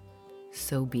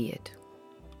 So be it.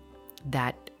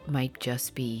 That might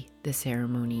just be the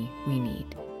ceremony we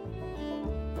need.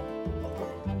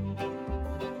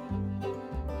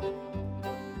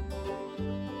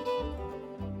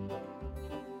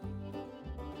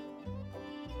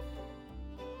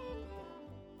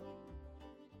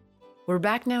 We're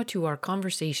back now to our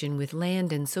conversation with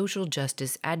land and social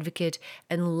justice advocate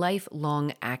and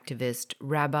lifelong activist,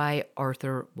 Rabbi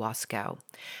Arthur Waskow.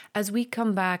 As we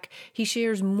come back, he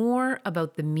shares more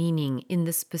about the meaning in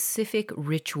the specific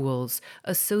rituals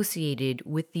associated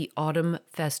with the autumn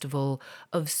festival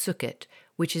of Sukkot,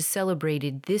 which is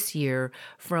celebrated this year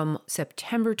from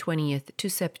September 20th to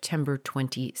September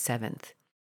 27th.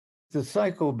 The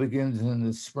cycle begins in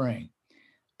the spring.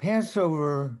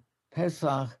 Passover,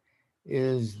 Pesach,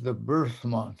 is the birth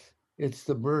month. It's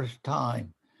the birth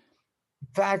time.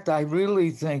 In fact, I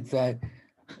really think that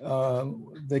uh,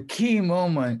 the key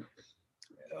moment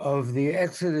of the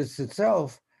Exodus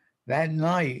itself, that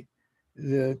night,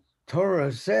 the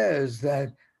Torah says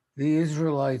that the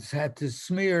Israelites had to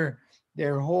smear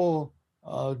their whole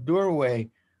doorway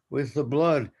with the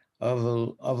blood of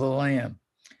a lamb.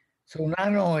 So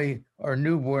not only are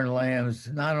newborn lambs,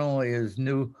 not only is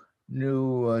new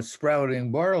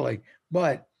sprouting barley,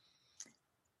 but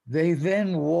they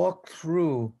then walk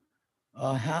through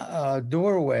a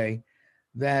doorway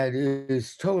that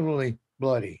is totally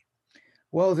bloody.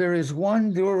 Well, there is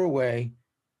one doorway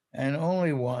and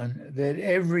only one that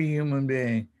every human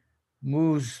being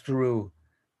moves through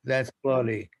that's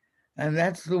bloody, and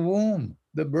that's the womb,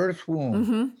 the birth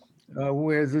womb, Mm-hmm.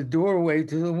 where the doorway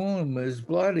to the womb is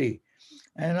bloody.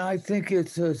 And I think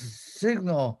it's a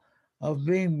signal of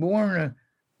being born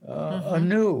Mm-hmm.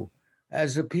 anew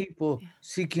as a people Yeah.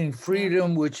 seeking Yeah.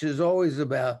 freedom, which is always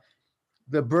about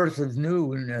the birth of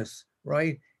newness,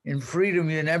 right? In freedom,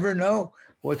 you never know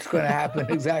what's going to happen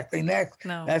exactly next.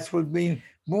 No. That's what being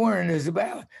born is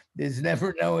about, is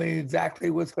never knowing exactly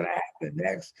what's going to happen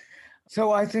next.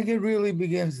 So I think it really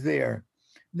begins there.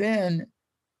 Then,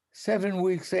 7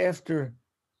 weeks after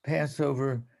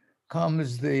Passover,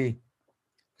 comes the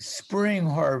spring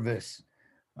harvest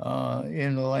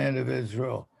in the land of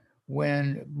Israel,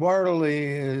 when barley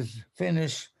is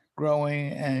finished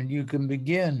growing and you can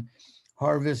begin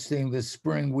harvesting the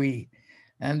spring wheat.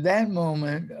 And that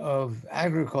moment of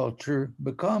agriculture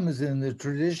becomes, in the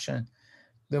tradition,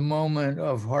 the moment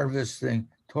of harvesting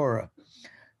Torah.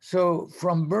 So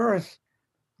from birth,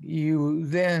 you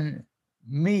then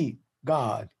meet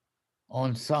God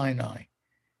on Sinai.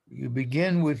 You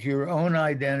begin with your own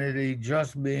identity,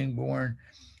 just being born.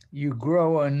 You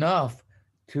grow enough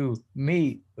to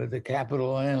meet, with a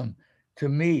capital M, to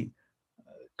meet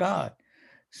God.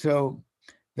 So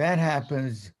that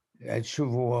happens at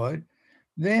Shavuot.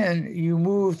 Then you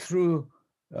move through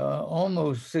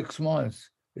almost 6 months.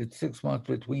 It's 6 months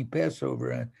between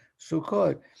Passover and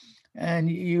Sukkot. And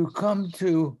you come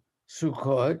to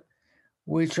Sukkot,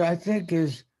 which I think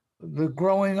is the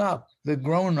growing up, the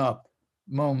grown up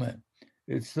moment.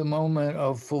 It's the moment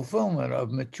of fulfillment,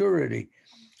 of maturity.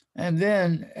 And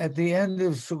then at the end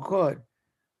of Sukkot,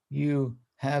 you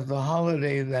have the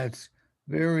holiday that's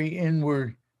very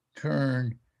inward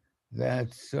turned,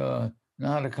 that's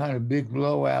not a kind of big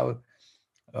blowout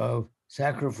of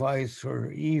sacrifice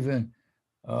or even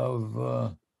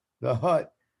of the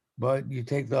hut, but you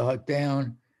take the hut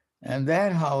down. And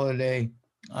that holiday,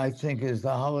 I think, is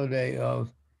the holiday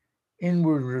of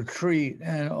inward retreat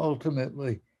and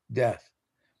ultimately death.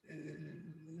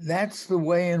 That's the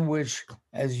way in which,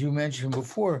 as you mentioned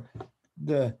before,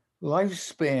 the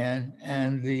lifespan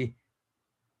and the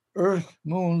Earth,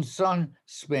 Moon, Sun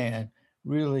span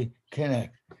really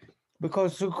connect.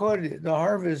 Because Sukkot, the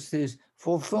harvest is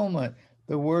fulfillment,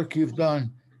 the work you've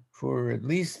done for at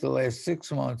least the last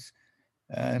 6 months,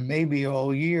 and maybe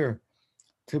all year,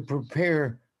 to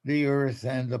prepare the earth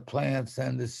and the plants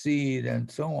and the seed and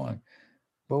so on.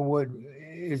 But what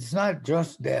it's not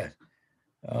just death.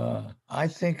 I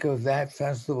think of that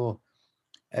festival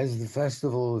as the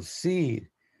festival of seed.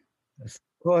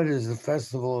 Sukkot is the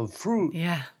festival of fruit,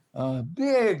 Yeah.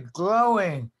 big,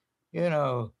 glowing, you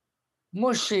know,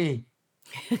 mushy.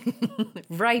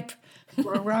 Ripe.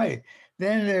 Right.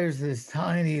 Then there's this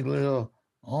tiny little,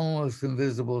 almost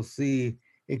invisible seed.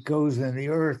 It goes in the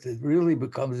earth. It really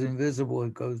becomes invisible.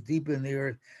 It goes deep in the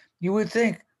earth. You would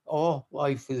think all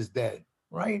life is dead,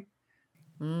 right?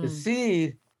 The Mm.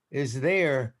 seed is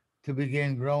there to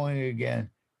begin growing again,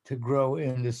 to grow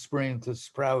in the spring, to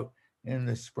sprout in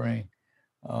the spring,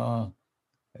 uh,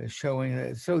 showing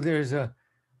that. So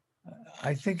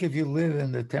I think if you live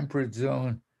in the temperate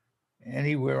zone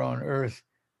anywhere on earth,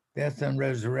 death and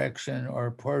resurrection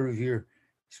are part of your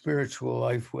spiritual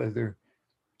life, whether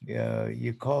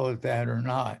you call it that or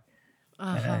not.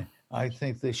 Uh-huh. And I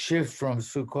think the shift from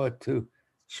Sukkot to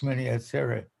Shmini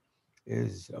Atzeret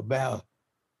is about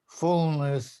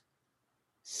fullness,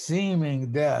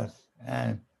 seeming death,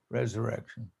 and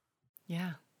resurrection.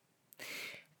 Yeah.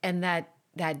 And that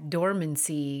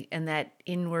dormancy and that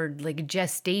inward like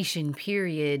gestation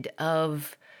period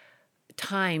of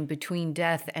time between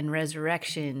death and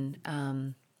resurrection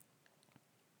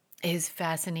is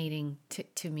fascinating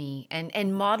to me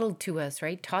and modeled to us,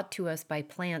 right? Taught to us by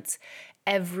plants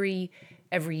every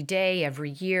day,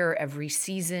 every year, every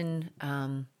season.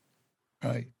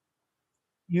 Right.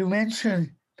 You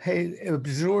mentioned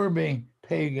absorbing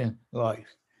pagan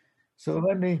life. So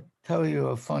let me tell you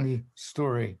a funny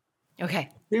story. Okay.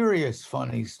 serious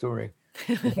funny story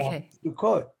about Okay.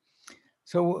 Sukkot.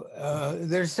 So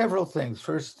there's several things.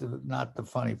 First, not the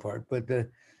funny part, but the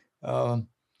um,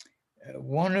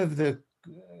 one of the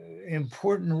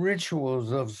important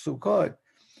rituals of Sukkot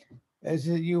is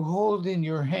that you hold in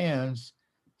your hands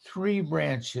three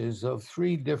branches of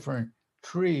three different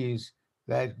trees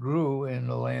that grew in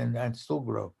the land and still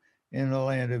grow in the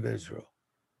land of Israel.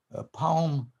 A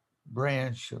palm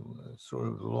branch, sort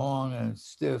of long and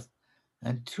stiff,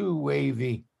 and two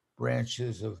wavy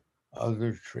branches of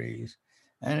other trees.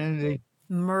 And in the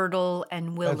Myrtle and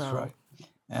That's willow. right.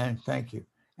 And thank you.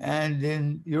 And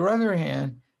in your other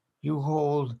hand, you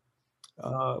hold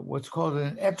what's called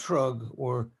an etrog,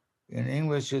 or in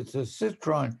English, it's a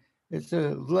citron. It's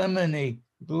a lemony,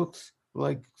 it looks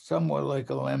like somewhat like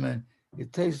a lemon.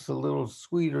 It tastes a little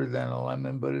sweeter than a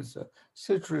lemon, but it's a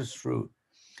citrus fruit.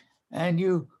 And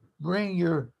you bring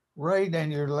your right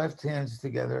and your left hands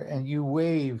together and you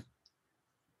wave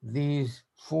these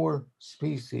four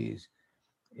species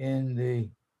in the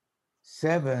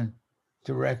seven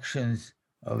directions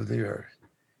of the earth.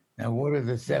 Now, what are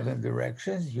the Yeah. seven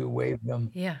directions? You wave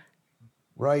them Yeah.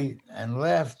 right and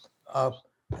left, up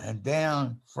and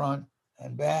down, front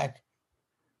and back.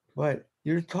 But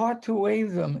you're taught to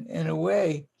wave them in a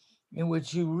way in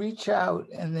which you reach out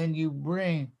and then you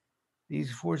bring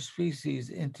these four species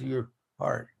into your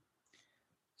heart.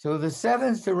 So the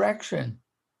seventh direction,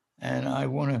 and I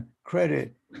want to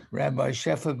credit Rabbi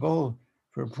Shefa Gold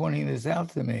for pointing this out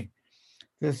to me.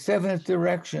 The seventh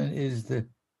direction is the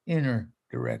inner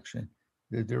direction,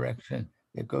 the direction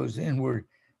that goes inward.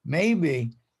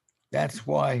 Maybe that's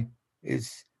why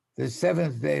it's the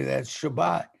seventh day, that's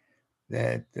Shabbat,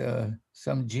 that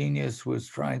some genius was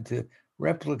trying to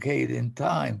replicate in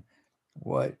time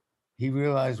what he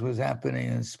realized was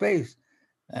happening in space,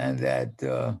 and that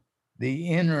the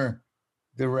inner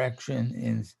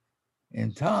direction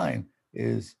in time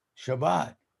is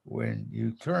Shabbat, when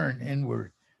you turn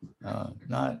inward,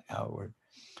 not outward.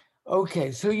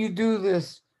 Okay, so you do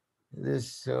this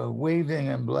waving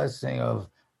and blessing of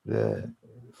the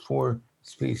four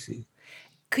species.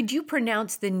 Could you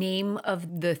pronounce the name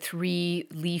of the three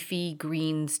leafy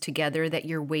greens together that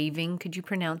you're waving? Could you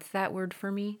pronounce that word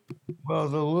for me? Well,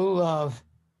 the lulav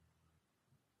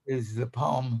is the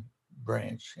palm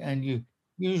branch, and you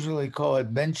usually call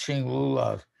it benching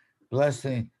lulav,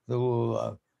 blessing the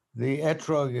lulav. The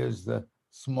etrog is the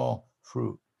small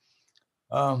fruit.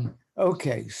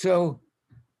 Okay, so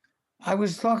I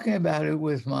was talking about it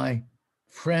with my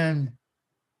friend,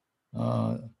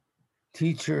 uh,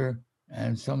 teacher,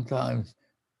 and sometimes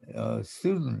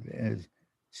student, as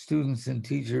students and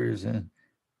teachers and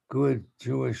good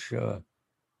Jewish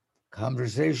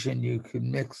conversation. You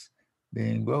can mix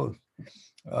being both.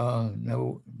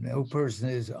 No person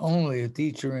is only a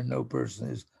teacher, and no person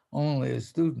is only a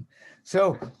student.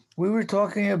 So we were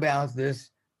talking about this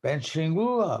benching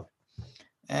lulav,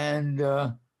 and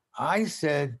I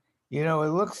said, it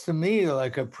looks to me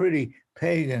like a pretty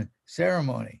pagan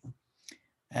ceremony.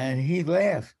 And he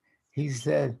laughed. He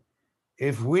said,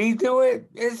 if we do it,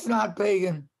 it's not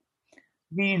pagan.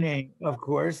 Meaning, of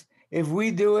course, if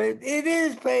we do it, it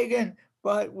is pagan,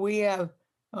 but we have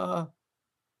uh,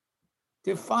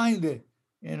 defined it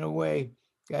in a way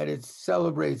that it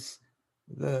celebrates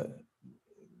the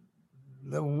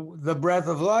the breath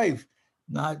of life,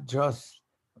 not just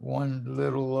one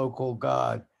little local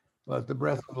god, but the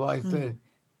breath of life that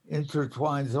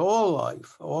intertwines all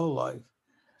life, all life.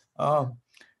 Um,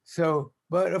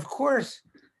 but of course,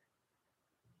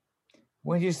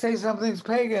 when you say something's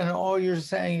pagan, all you're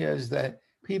saying is that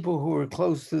people who are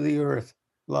close to the earth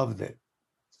loved it.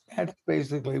 That's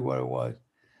basically what it was.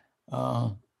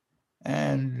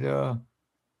 And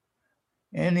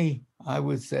any, I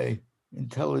would say,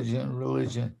 intelligent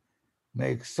religion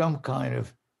makes some kind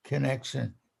of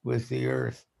connection with the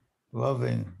earth,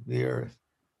 loving the earth.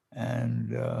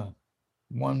 And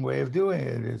one way of doing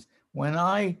it is when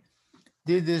I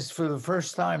did this for the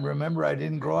first time, remember, I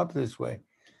didn't grow up this way.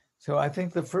 So I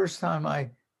think the first time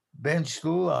I benched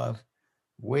lulav,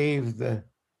 waved the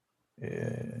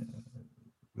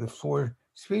four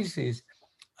species,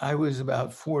 I was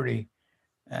about 40,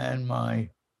 and my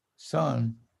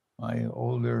son, my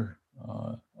older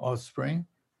offspring,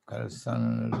 got a son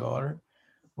and a daughter,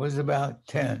 was about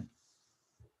 10.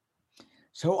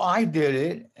 So I did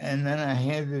it, and then I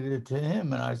handed it to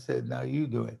him, and I said, now you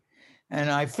do it. And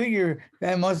I figure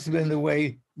that must have been the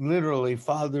way, literally,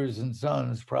 fathers and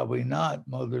sons, probably not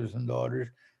mothers and daughters,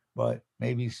 but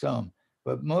maybe some,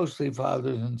 but mostly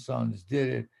fathers and sons did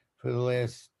it for the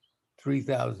last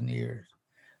 3,000 years.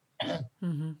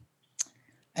 Mm-hmm.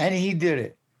 And he did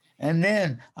it. And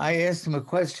then I asked him a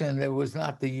question that was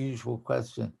not the usual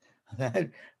question that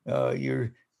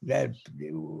that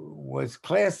was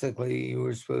classically you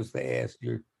were supposed to ask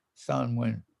your son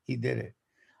when he did it.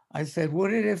 I said, "What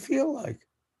did it feel like?"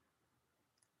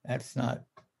 That's not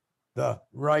the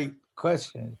right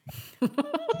question.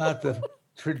 Not the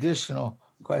traditional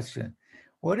question.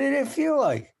 What did it feel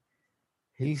like?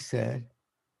 He said,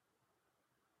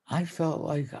 "I felt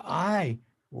like I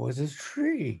was a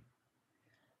tree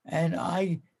and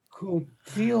I could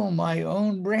feel my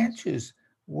own branches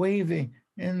waving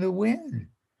in the wind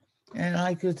and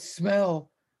I could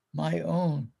smell my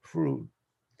own fruit."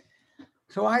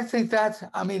 So I think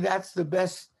that's the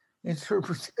best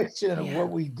interpretation of Yeah.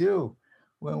 what we do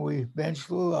when we bench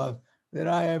lulav that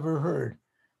I ever heard.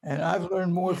 And I've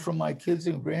learned more Yeah. from my kids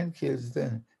and grandkids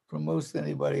than from most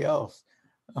anybody else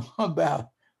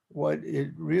about what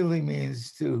it really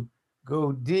means to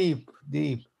go deep,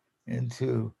 deep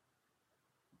into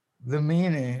the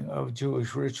meaning of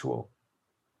Jewish ritual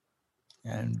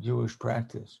and Jewish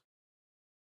practice.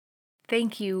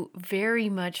 Thank you very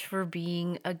much for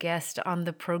being a guest on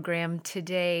the program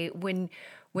today. When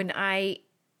I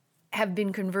have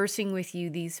been conversing with you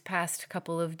these past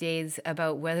couple of days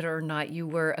about whether or not you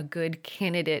were a good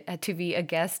candidate to be a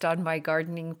guest on my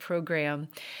gardening program,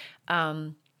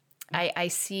 I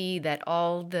see that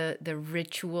all the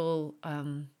ritual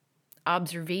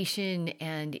observation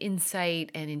and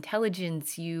insight and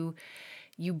intelligence you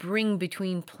bring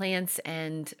between plants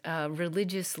and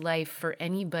religious life for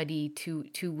anybody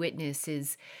to witness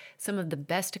is some of the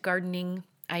best gardening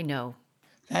I know.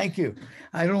 Thank you.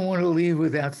 I don't want to leave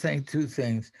without saying two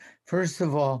things. First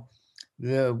of all,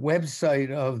 the website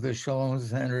of the Shalom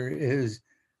Center is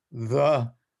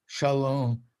the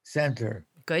Shalom Center,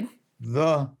 Good?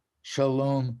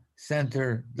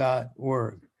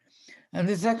 theshalomcenter.org. And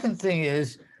the second thing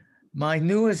is my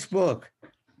newest book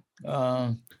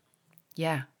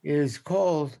Yeah. is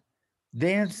called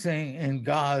Dancing in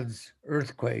God's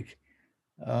Earthquake.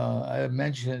 I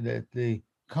mentioned that the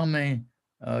coming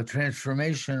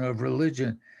transformation of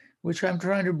religion, which I'm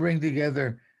trying to bring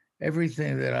together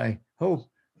everything that I hope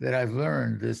that I've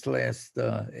learned this last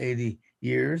 80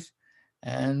 years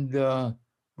and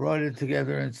brought it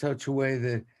together in such a way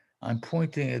that I'm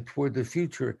pointing it toward the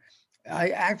future.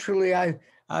 I've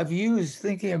used,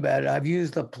 thinking about it, I've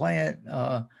used a plant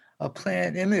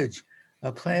image,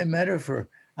 a plant metaphor.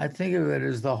 I think of it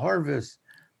as the harvest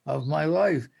of my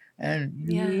life. And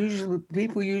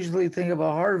people usually think of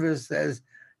a harvest as,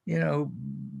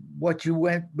 what you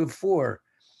went before.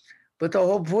 But the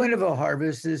whole point of a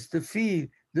harvest is to feed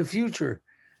the future.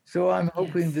 So I'm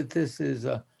hoping that this is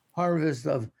a harvest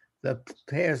of the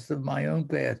past, of my own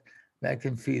past, that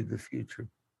can feed the future.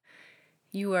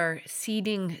 You are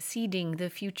seeding the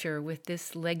future with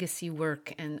this legacy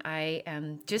work, and I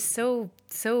am just so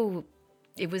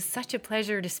it was such a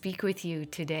pleasure to speak with you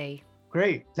today.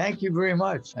 Great. Thank you very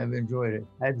much. I've enjoyed it.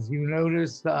 As you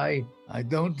noticed, I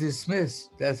don't dismiss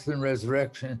death and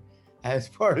resurrection as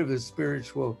part of a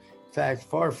spiritual fact.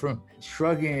 Far from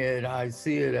shrugging it, I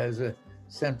see it as a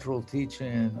central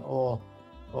teaching in all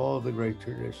the great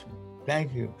tradition.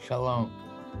 Thank you. Shalom.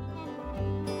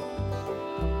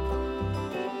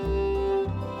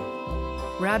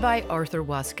 Rabbi Arthur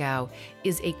Waskow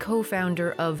is a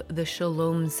co-founder of the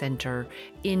Shalom Center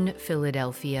in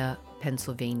Philadelphia,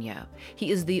 Pennsylvania.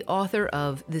 He is the author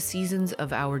of The Seasons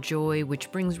of Our Joy,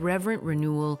 which brings reverent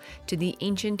renewal to the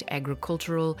ancient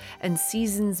agricultural and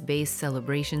seasons-based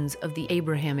celebrations of the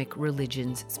Abrahamic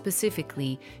religions,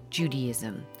 specifically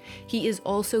Judaism. He is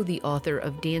also the author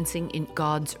of Dancing in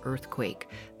God's Earthquake,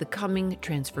 the Coming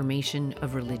Transformation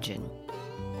of Religion.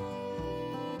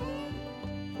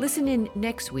 Listen in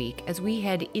next week as we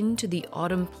head into the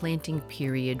autumn planting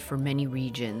period for many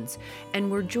regions, and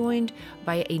we're joined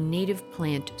by a native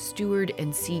plant steward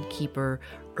and seed keeper,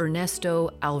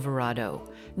 Ernesto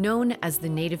Alvarado. Known as the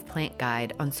Native Plant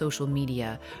Guide on social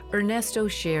media, Ernesto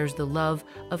shares the love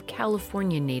of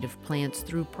California native plants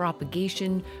through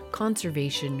propagation,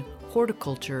 conservation,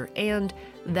 horticulture, and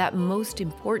that most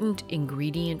important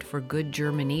ingredient for good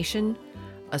germination,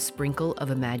 a sprinkle of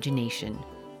imagination.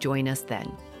 Join us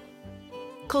then.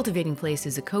 Cultivating Place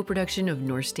is a co-production of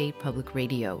North State Public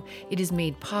Radio. It is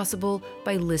made possible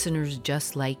by listeners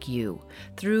just like you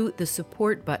through the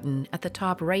support button at the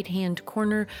top right-hand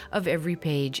corner of every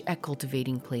page at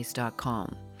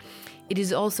cultivatingplace.com. It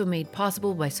is also made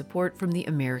possible by support from the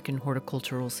American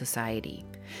Horticultural Society.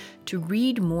 To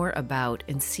read more about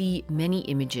and see many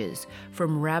images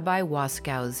from Rabbi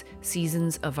Waskow's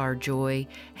Seasons of Our Joy,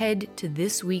 head to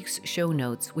this week's show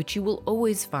notes, which you will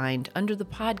always find under the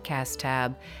podcast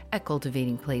tab at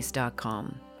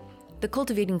cultivatingplace.com. The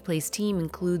Cultivating Place team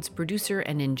includes producer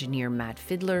and engineer Matt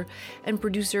Fidler and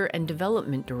producer and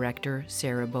development director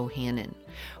Sarah Bohannon.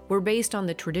 We're based on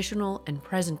the traditional and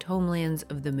present homelands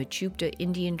of the Mechoopda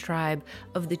Indian tribe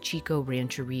of the Chico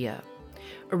Rancheria.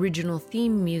 Original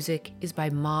theme music is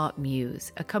by Ma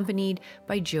Muse, accompanied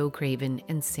by Joe Craven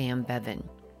and Sam Bevan.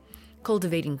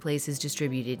 Cultivating Place is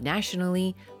distributed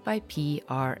nationally by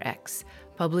PRX,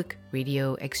 Public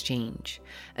Radio Exchange.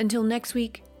 Until next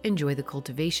week, enjoy the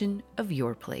cultivation of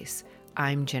your place.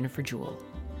 I'm Jennifer Jewell.